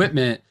with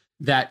equipment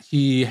that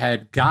he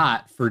had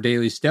got for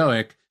Daily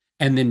Stoic,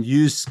 and then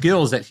used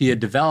skills that he had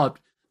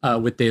developed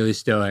with Daily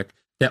Stoic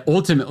that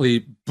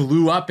ultimately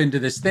blew up into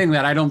this thing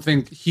that I don't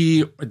think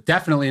he,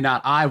 definitely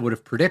not I, would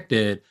have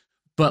predicted.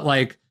 But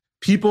like,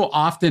 people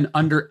often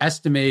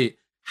underestimate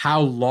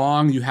how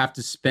long you have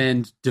to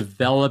spend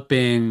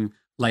developing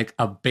like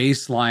a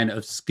baseline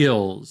of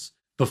skills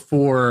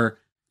before,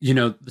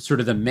 sort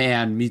of the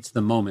man meets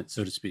the moment,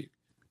 so to speak.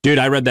 Dude,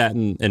 I read that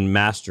in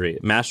Mastery.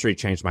 Mastery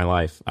changed my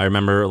life. I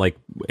remember like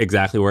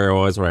exactly where I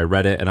was, where I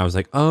read it, and I was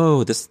like,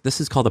 "Oh, this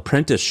is called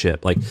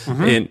apprenticeship." Like,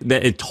 and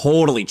it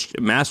totally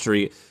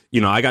Mastery.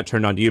 You know, I got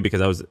turned on to you because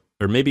I was,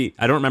 or maybe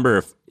I don't remember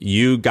if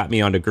you got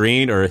me onto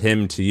Green or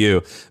him to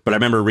you, but I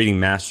remember reading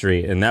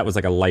Mastery, and that was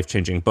like a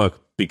life-changing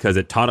book because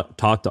it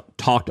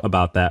talked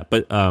about that.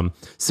 But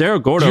Sarah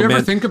Gordo, do you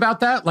ever think about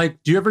that?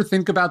 Like, do you ever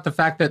think about the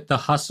fact that The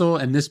Hustle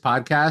and this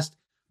podcast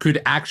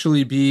could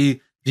actually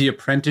be the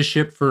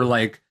apprenticeship for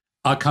like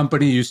a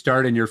company you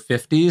start in your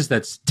 50s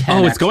that's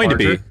 10 it's going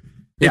larger? to be.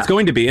 It's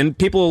going to be. And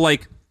people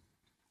like,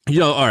 you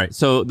know, all right,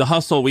 so The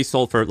Hustle we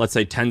sold for, let's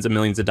say, tens of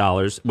millions of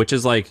dollars, which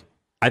is like,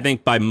 I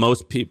think by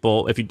most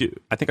people, if you do,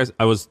 I think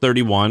I was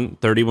 30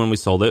 when we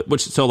sold it,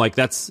 which, so like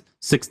that's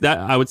that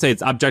I would say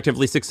it's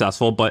objectively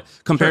successful, but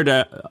compared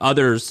to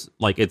others,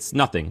 like it's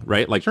nothing,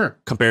 right? Like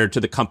compared to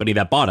the company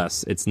that bought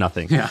us, it's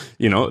nothing. Yeah.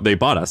 You know, they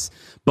bought us.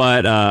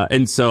 But,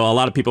 and so a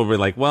lot of people were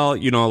like, well,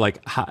 you know,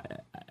 like,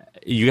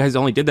 you guys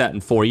only did that in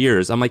 4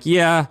 years. I'm like,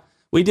 yeah,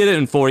 we did it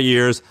in 4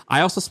 years.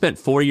 I also spent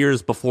 4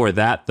 years before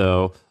that,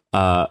 though,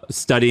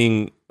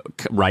 studying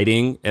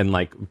writing and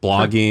like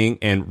blogging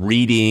and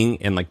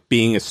reading and like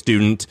being a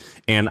student.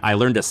 And I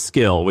learned a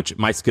skill, which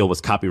my skill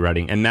was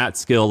copywriting. And that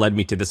skill led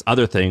me to this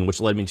other thing,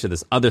 which led me to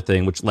this other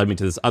thing, which led me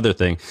to this other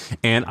thing.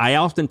 And I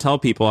often tell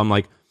people, I'm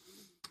like,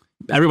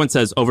 everyone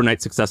says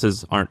overnight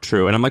successes aren't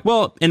true. And I'm like,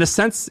 well, in a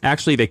sense,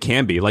 actually, they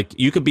can be. Like,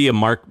 you could be a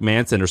Mark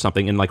Manson or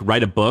something and like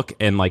write a book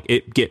and like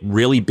it get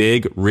really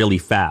big really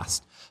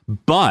fast.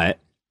 But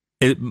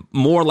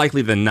more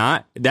likely than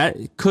not,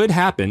 that could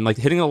happen. Like,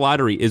 hitting the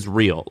lottery is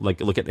real. Like,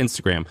 look at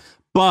Instagram.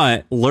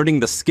 But learning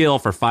the skill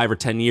for 5 or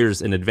 10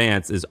 years in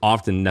advance is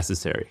often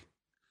necessary.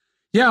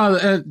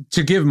 Yeah,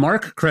 to give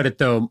Mark credit,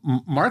 though,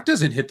 Mark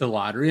doesn't hit the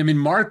lottery. I mean,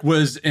 Mark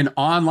was an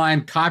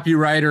online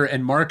copywriter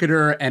and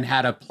marketer and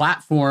had a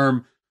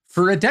platform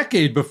for a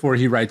decade before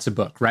he writes a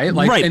book, right?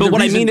 Like, right, but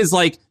what I mean is,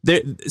 like,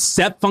 the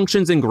step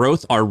functions in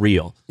growth are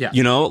real. Yeah.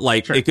 You know,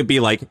 like, it could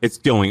be like, it's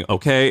going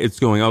okay, it's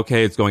going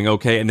okay, it's going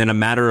okay, and then a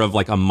matter of,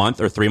 like, a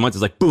month or 3 months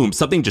is like, boom,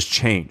 something just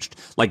changed.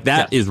 Like,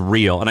 that is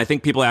real. And I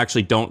think people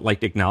actually don't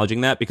like acknowledging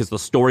that because the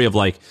story of,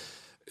 like,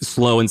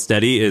 slow and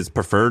steady is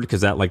preferred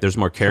because that, like, there's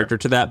more character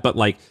to that. But,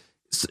 like,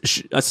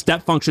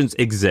 step functions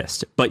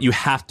exist, but you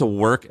have to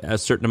work a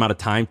certain amount of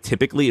time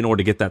typically in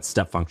order to get that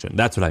step function.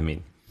 That's what I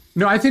mean.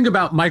 No, I think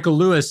about Michael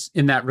Lewis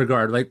in that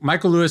regard. Like,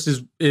 Michael Lewis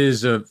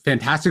is a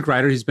fantastic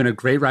writer. He's been a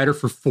great writer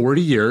for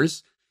 40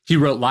 years. He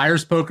wrote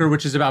Liar's Poker,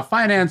 which is about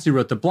finance. He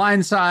wrote The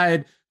Blind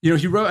Side. You know,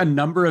 he wrote a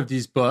number of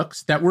these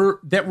books that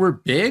were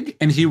big,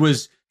 and he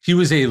was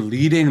a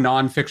leading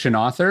nonfiction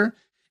author.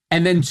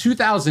 And then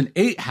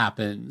 2008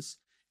 happens,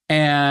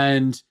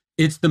 and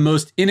it's the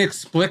most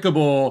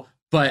inexplicable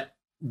but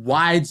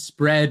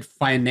widespread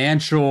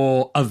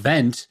financial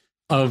event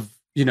of,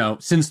 you know,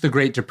 since the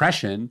Great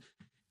Depression.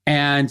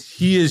 And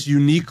he is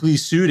uniquely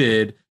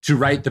suited to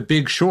write The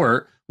Big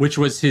Short, which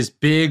was his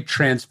big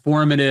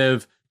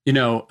transformative, you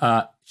know,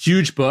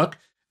 huge book.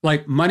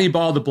 Like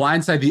Moneyball, The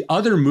Blind Side, the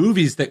other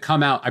movies that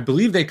come out, I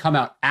believe they come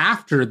out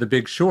after The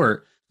Big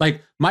Short.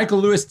 Like, Michael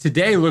Lewis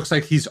today looks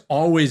like he's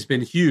always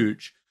been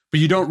huge, but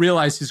you don't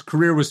realize his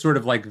career was sort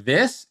of like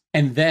this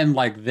and then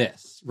like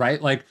this,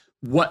 right? Like,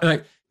 what,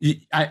 like,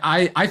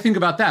 I think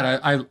about that.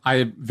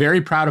 I'm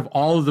very proud of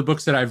all of the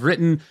books that I've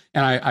written,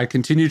 and I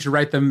continue to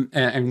write them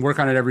and work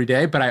on it every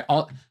day. But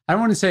I don't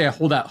want to say I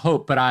hold out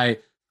hope, but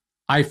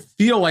I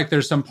feel like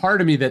there's some part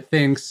of me that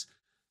thinks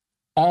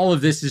all of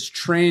this is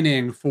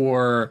training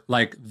for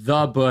like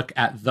the book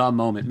at the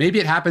moment. Maybe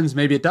it happens,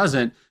 maybe it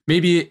doesn't.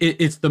 Maybe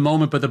it's the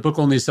moment, but the book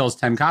only sells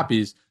 10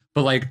 copies.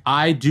 But like,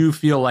 I do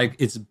feel like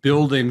it's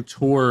building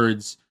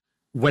towards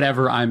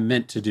whatever I'm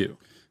meant to do.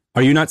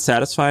 Are you not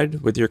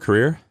satisfied with your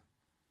career?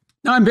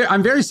 No,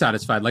 I'm very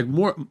satisfied. Like,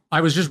 more,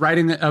 I was just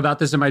writing about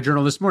this in my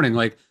journal this morning.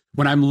 Like,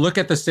 when I look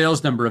at the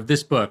sales number of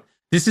this book,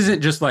 this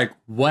isn't just like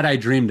what I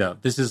dreamed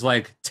of. This is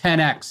like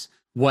 10x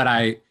what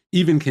I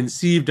even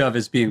conceived of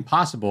as being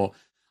possible.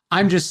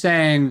 I'm just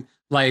saying,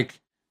 like,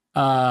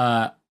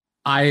 I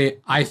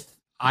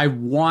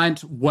want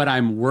what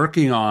I'm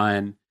working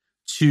on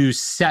to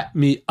set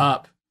me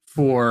up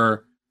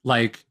for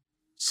like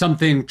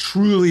something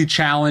truly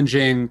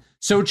challenging,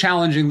 so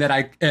challenging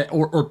that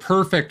or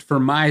perfect for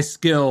my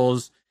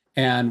skills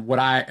and what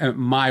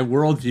my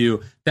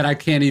worldview that I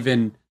can't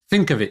even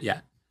think of it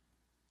yet.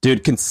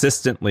 Dude,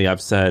 consistently,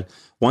 I've said,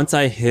 once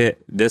I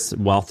hit this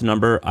wealth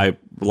number, I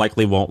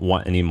likely won't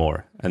want any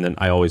more. And then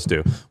I always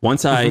do.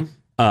 Once I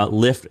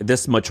lift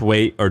this much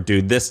weight or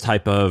do this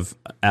type of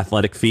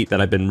athletic feat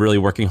that I've been really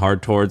working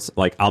hard towards,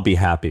 like, I'll be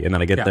happy. And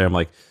then I get there, I'm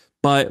like,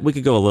 but we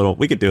could do a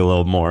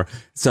little more.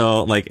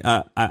 So like,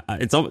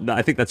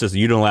 I think that's just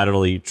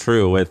unilaterally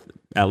true with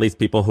at least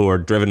people who are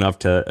driven enough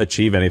to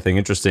achieve anything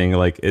interesting.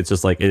 Like, it's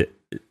just like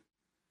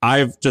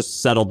I've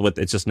just settled with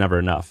it's just never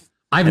enough,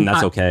 and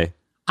that's okay.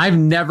 I've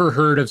never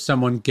heard of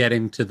someone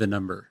getting to the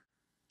number,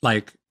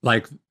 like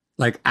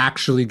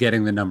actually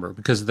getting the number,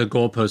 because the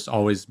goalposts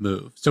always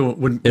move. So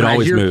when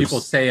I hear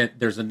people say it,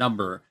 there's a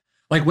number,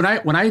 Like when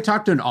I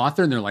talk to an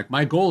author and they're like,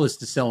 my goal is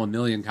to sell 1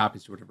 million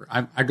copies or whatever,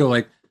 I go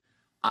like,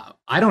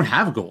 I don't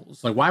have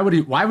goals. Like, why would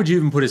you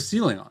even put a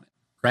ceiling on it?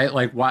 Right?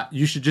 Like, why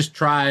you should just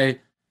try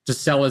to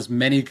sell as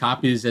many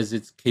copies as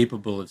it's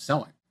capable of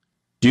selling.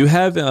 Do you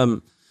have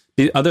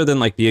other than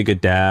like be a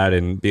good dad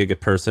and be a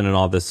good person and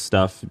all this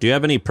stuff, do you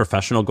have any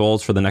professional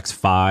goals for the next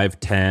 5,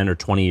 10, or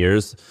 20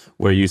 years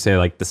where you say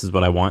like, this is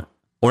what I want?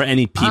 Or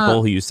any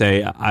people who you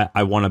say,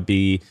 I want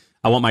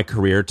my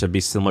career to be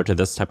similar to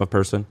this type of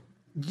person?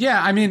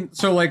 Yeah, I mean,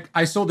 so like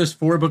I sold this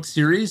 4-book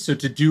series. So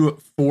to do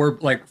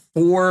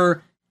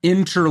 4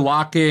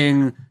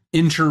 interlocking,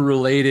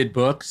 interrelated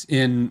books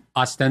in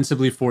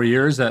ostensibly 4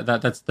 years,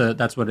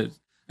 that's what it is.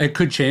 It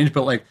could change,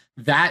 but like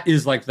that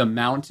is like the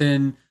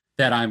mountain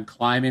that I'm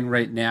climbing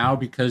right now,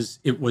 because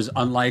it was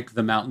unlike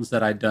the mountains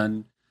that I'd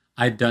done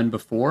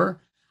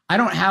before. I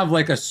don't have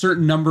like a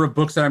certain number of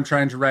books that I'm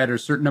trying to write or a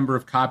certain number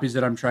of copies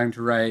that I'm trying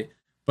to write,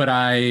 but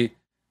I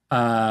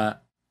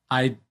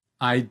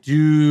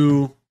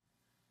do.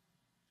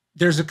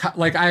 There's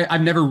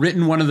I've never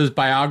written one of those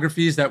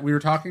biographies that we were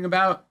talking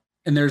about,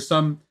 and there's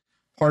some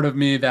part of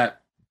me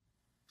that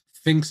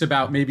thinks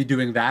about maybe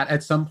doing that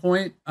at some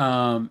point,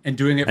 and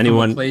doing it from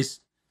a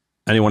place.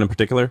 Anyone in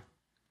particular?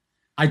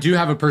 I do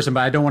have a person, but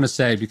I don't want to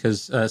say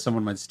because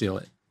someone might steal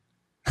it.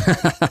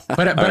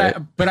 But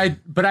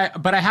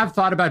I have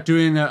thought about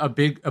doing a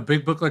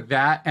big book like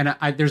that, and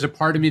there's a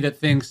part of me that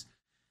thinks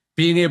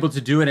being able to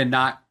do it and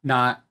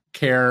not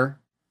care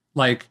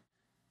like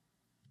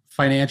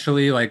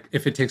financially, like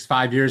if it takes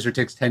 5 years or it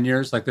takes 10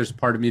 years, like there's a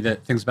part of me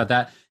that thinks about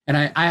that. And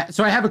I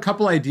have a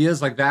couple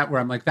ideas like that where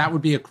I'm like, that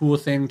would be a cool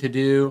thing to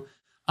do.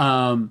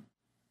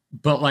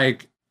 But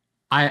like,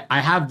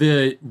 I have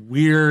the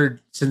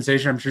weird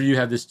sensation, I'm sure you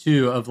have this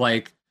too, of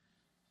like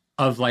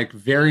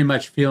very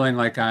much feeling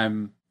like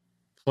I'm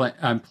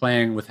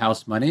playing with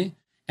house money.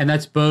 And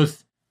that's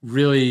both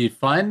really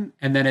fun.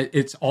 And then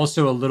it's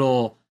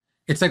also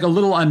it's like a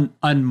little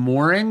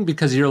unmooring,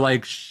 because you're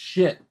like,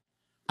 shit,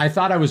 I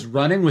thought I was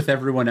running with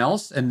everyone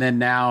else, and then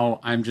now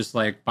I'm just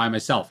like by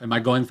myself. Am I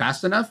going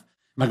fast enough?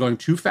 Am I going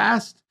too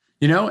fast?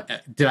 You know,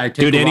 did I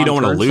take Dude, and you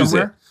don't want to lose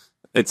somewhere?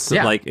 It's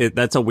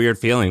that's a weird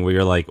feeling where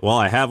you're like, well,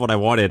 I have what I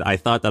wanted. I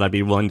thought that I'd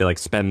be willing to like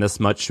spend this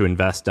much to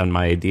invest on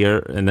my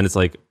idea. And then it's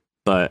like,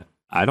 but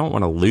I don't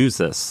want to lose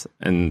this.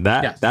 And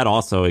that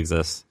also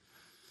exists.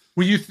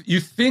 Well, you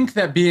think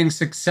that being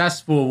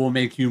successful will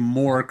make you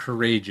more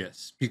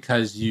courageous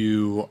because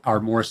you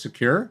are more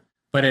secure,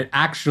 but it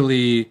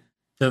actually,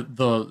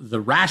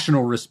 the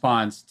rational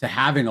response to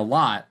having a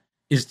lot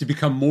is to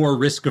become more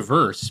risk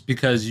averse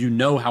because you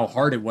know how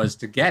hard it was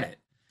to get it.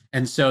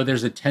 And so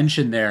there's a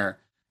tension there.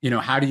 You know,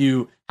 how do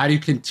you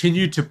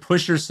continue to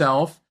push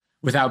yourself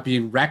without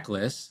being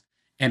reckless?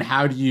 And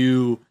how do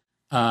you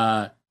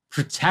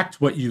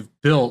protect what you've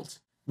built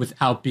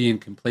without being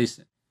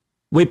complacent?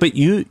 Wait, but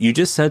you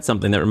just said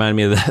something that reminded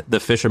me of the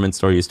fisherman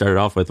story you started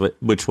off with,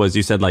 which was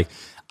you said like,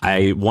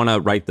 I want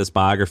to write this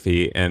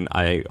biography and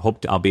I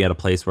hope I'll be at a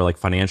place where like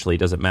financially it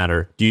doesn't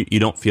matter. You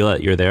don't feel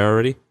that you're there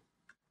already?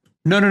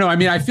 No. I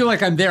mean, I feel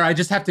like I'm there. I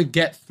just have to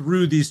get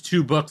through these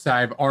 2 books.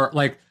 I'm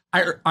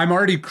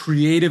already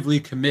creatively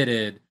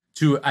committed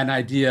to an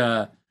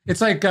idea. It's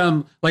like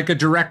a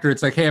director.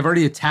 It's like, hey, I've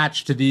already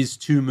attached to these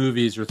 2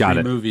 movies or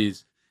 3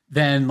 movies.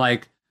 Then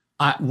like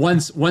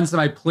once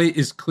my plate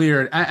is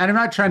cleared, and I'm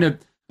not trying to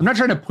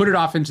put it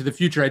off into the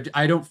future.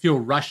 I don't feel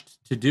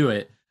rushed to do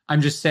it.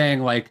 I'm just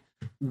saying like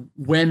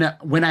when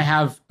I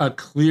have a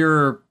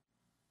clear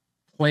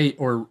plate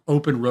or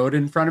open road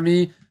in front of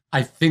me,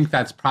 I think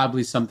that's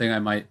probably something I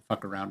might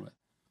fuck around with.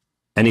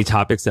 Any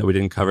topics that we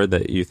didn't cover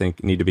that you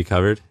think need to be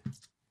covered?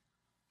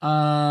 You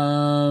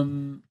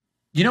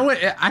know what?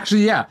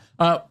 Actually, yeah.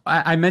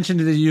 I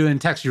mentioned it to you in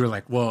text. You were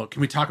like, "Well,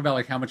 can we talk about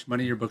like how much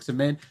money your books have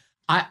made?"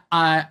 That's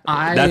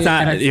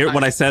not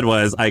what I said.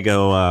 Was I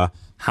go?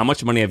 How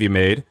much money have you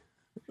made?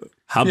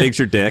 How big's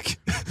your dick?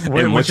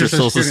 And what's your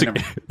social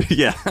security?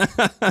 Yeah.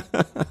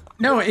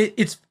 No,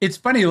 it's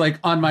funny. Like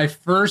on my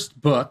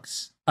first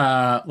books,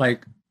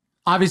 like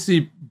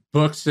obviously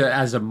books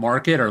as a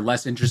market are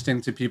less interesting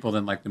to people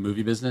than like the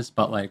movie business.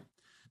 But like,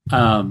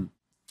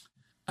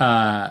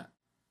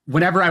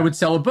 whenever I would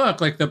sell a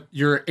book, like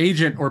your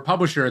agent or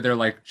publisher, they're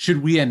like,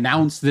 should we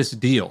announce this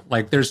deal?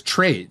 Like there's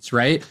trades,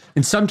 right?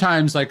 And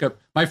sometimes like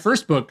my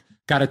first book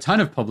got a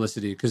ton of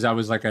publicity because I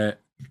was like a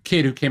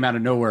kid who came out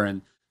of nowhere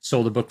and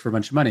sold a book for a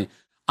bunch of money.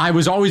 I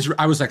was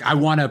like, I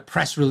want a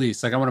press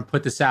release. Like I want to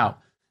put this out.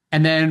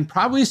 And then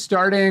probably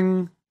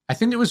starting, I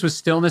think it was with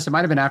Stillness. It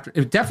might've been after,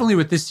 definitely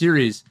with this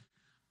series,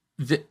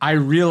 I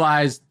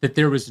realized that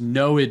there was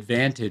no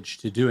advantage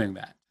to doing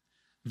that.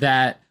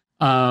 That,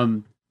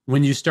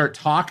 when you start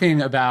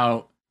talking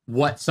about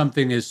what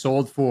something is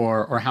sold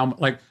for or how,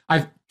 like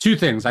I've 2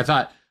 things. I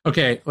thought,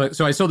 okay,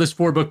 so I sold this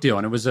 4-book deal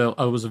and it was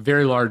a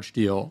very large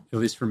deal, at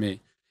least for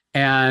me.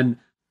 And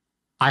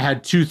I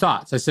had 2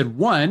 thoughts. I said,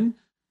 1,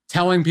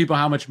 telling people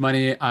how much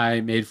money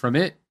I made from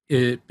it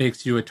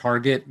makes you a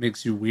target,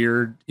 makes you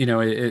weird. You know,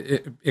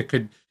 it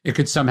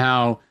could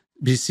somehow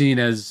be seen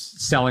as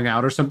selling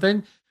out or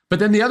something. But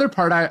then the other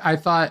part, I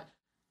thought,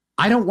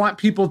 I don't want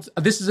people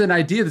this is an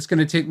idea that's going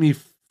to take me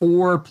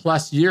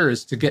 4+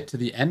 years to get to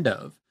the end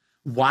of.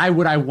 Why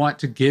would I want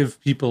to give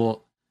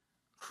people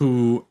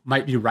who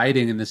might be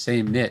writing in the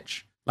same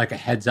niche like a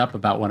heads up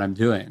about what I'm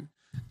doing?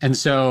 And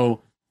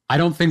so I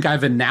don't think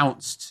I've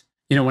announced,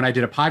 when I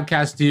did a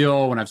podcast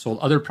deal, when I've sold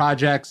other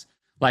projects,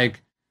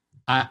 like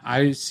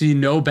I see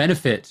no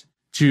benefit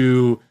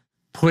to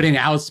putting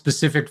out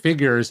specific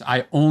figures.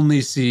 I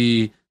only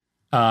see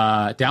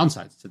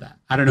downsides to that.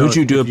 I don't know. Who'd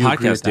you do a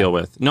podcast deal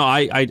with? No,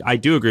 I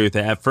do agree with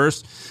that. At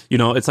first,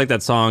 it's like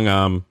that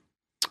song,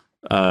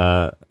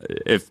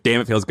 if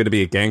Damn It Feels Good to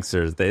Be a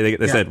Gangster. They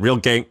said real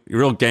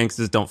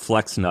gangsters don't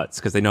flex nuts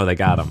because they know they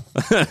got them.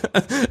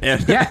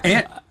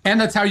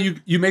 and that's how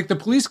you make the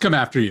police come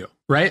after you,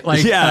 right?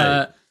 Like,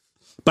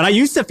 but I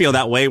used to feel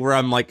that way where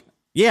I'm like,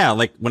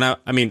 like when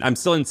I'm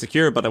still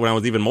insecure, but when I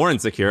was even more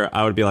insecure,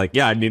 I would be like,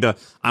 I'm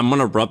going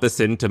to rub this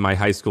into my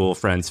high school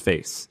friend's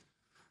face.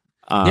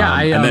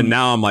 And then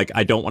now I'm like,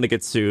 I don't want to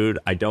get sued.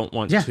 I don't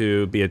want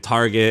to be a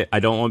target. I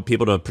don't want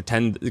people to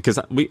pretend, because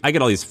I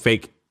get all these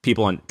fake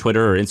people on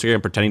Twitter or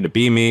Instagram pretending to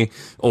be me,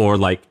 or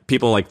like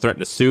people like threaten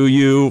to sue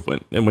you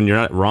when you're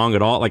not wrong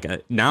at all. Like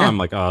now I'm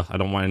like, oh, I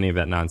don't want any of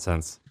that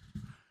nonsense.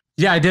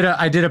 Yeah, I did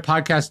a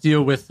podcast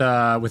deal with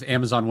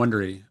Amazon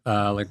Wondery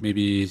like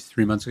maybe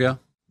 3 months ago.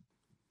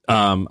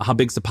 How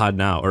big's the pod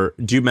now? Or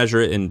do you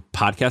measure it in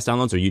podcast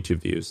downloads or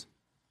YouTube views?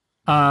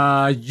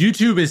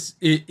 YouTube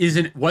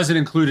wasn't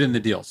included in the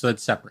deal, so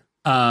it's separate.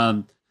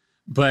 But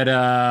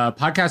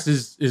podcast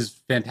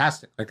is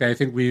fantastic. Like I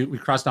think we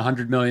crossed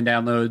 100 million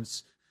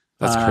downloads.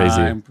 That's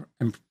crazy.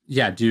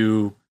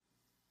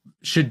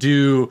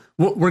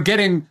 We're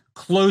getting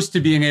close to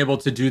being able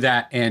to do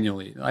that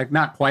annually. Like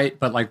not quite,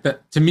 but like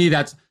to me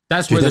that's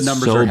where the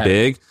numbers are so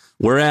big.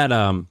 We're at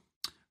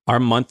our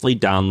monthly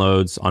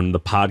downloads on the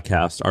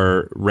podcast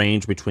are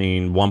range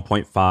between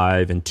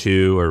 1.5 and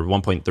 2 or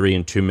 1.3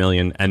 and 2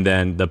 million, and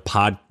then the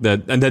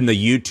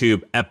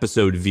YouTube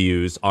episode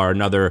views are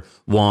another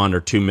 1 or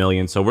 2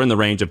 million. So we're in the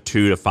range of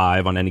 2 to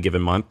 5 on any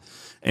given month.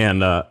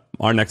 And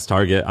our next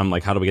target, I'm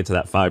like, how do we get to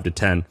that 5 to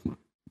 10?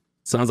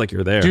 Sounds like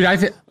you're there, dude. I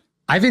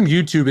think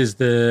YouTube is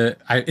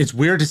it's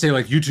weird to say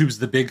like YouTube's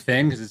the big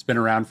thing because it's been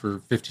around for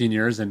 15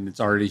 years and it's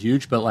already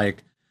huge, but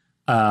like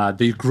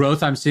the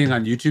growth I'm seeing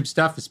on YouTube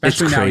stuff,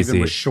 especially now even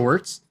with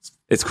shorts,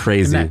 it's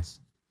crazy. Immense.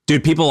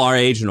 Dude, people our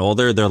age and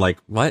older, they're like,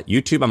 what,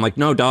 YouTube? I'm like,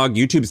 no, dog,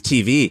 YouTube's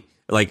TV.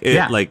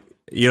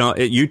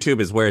 YouTube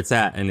is where it's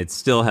at, and it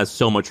still has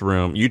so much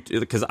room.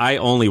 Because I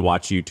only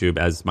watch YouTube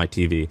as my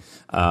TV.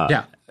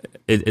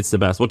 It's the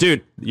best. Well,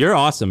 dude, you're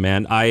awesome,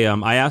 man.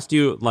 I asked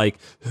you like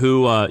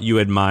who you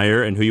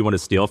admire and who you want to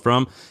steal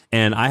from,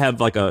 and I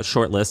have like a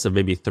short list of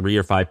maybe 3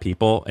 or 5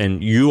 people,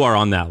 and you are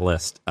on that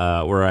list.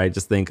 Where I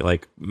just think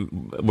like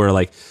we're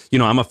like,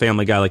 I'm a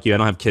family guy like you. I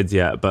don't have kids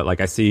yet, but like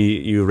I see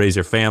you raise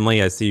your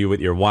family. I see you with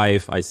your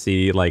wife. I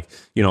see like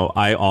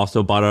I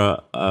also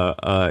bought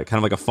a kind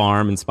of like a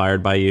farm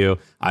inspired by you.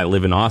 I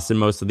live in Austin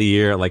most of the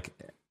year. Like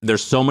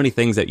there's so many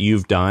things that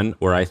you've done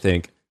where I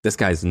think, this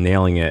guy's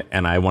nailing it,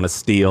 and I want to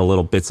steal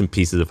little bits and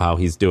pieces of how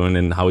he's doing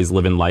and how he's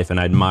living life. And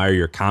I admire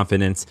your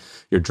confidence,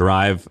 your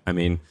drive. I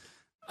mean,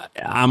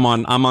 I'm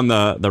on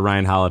the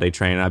Ryan Holiday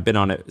train. I've been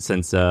on it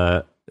since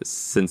the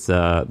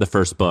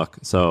first book.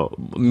 So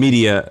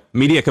media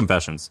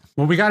confessions.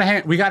 Well, we gotta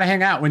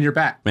hang out when you're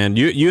back, man.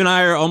 You and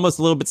I are almost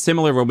a little bit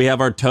similar, where we have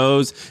our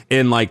toes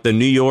in like the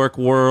New York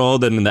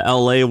world and in the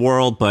LA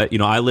world. But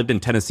I lived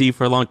in Tennessee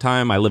for a long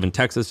time. I live in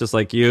Texas, just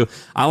like you.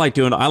 I like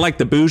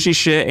the bougie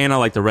shit and I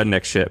like the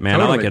redneck shit, man.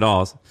 Totally. I like it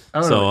all.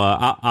 Totally. So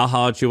I'll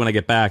holler at you when I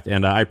get back,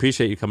 and I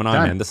appreciate you coming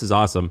on, man. This is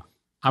awesome.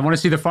 I want to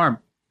see the farm.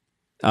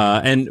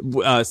 And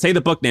say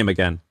the book name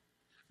again.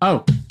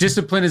 Oh,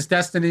 Discipline is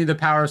Destiny, The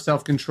Power of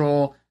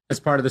Self-Control, as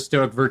part of the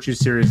Stoic Virtue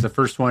series. The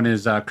first one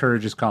is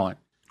Courage is Calling.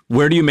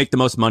 Where do you make the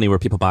most money where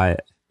people buy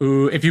it?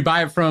 Ooh, if you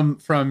buy it from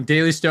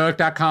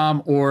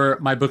dailystoic.com or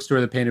my bookstore,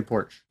 The Painted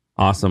Porch.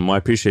 Awesome. Well, I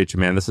appreciate you,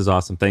 man. This is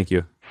awesome. Thank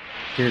you.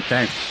 Dude,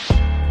 thanks.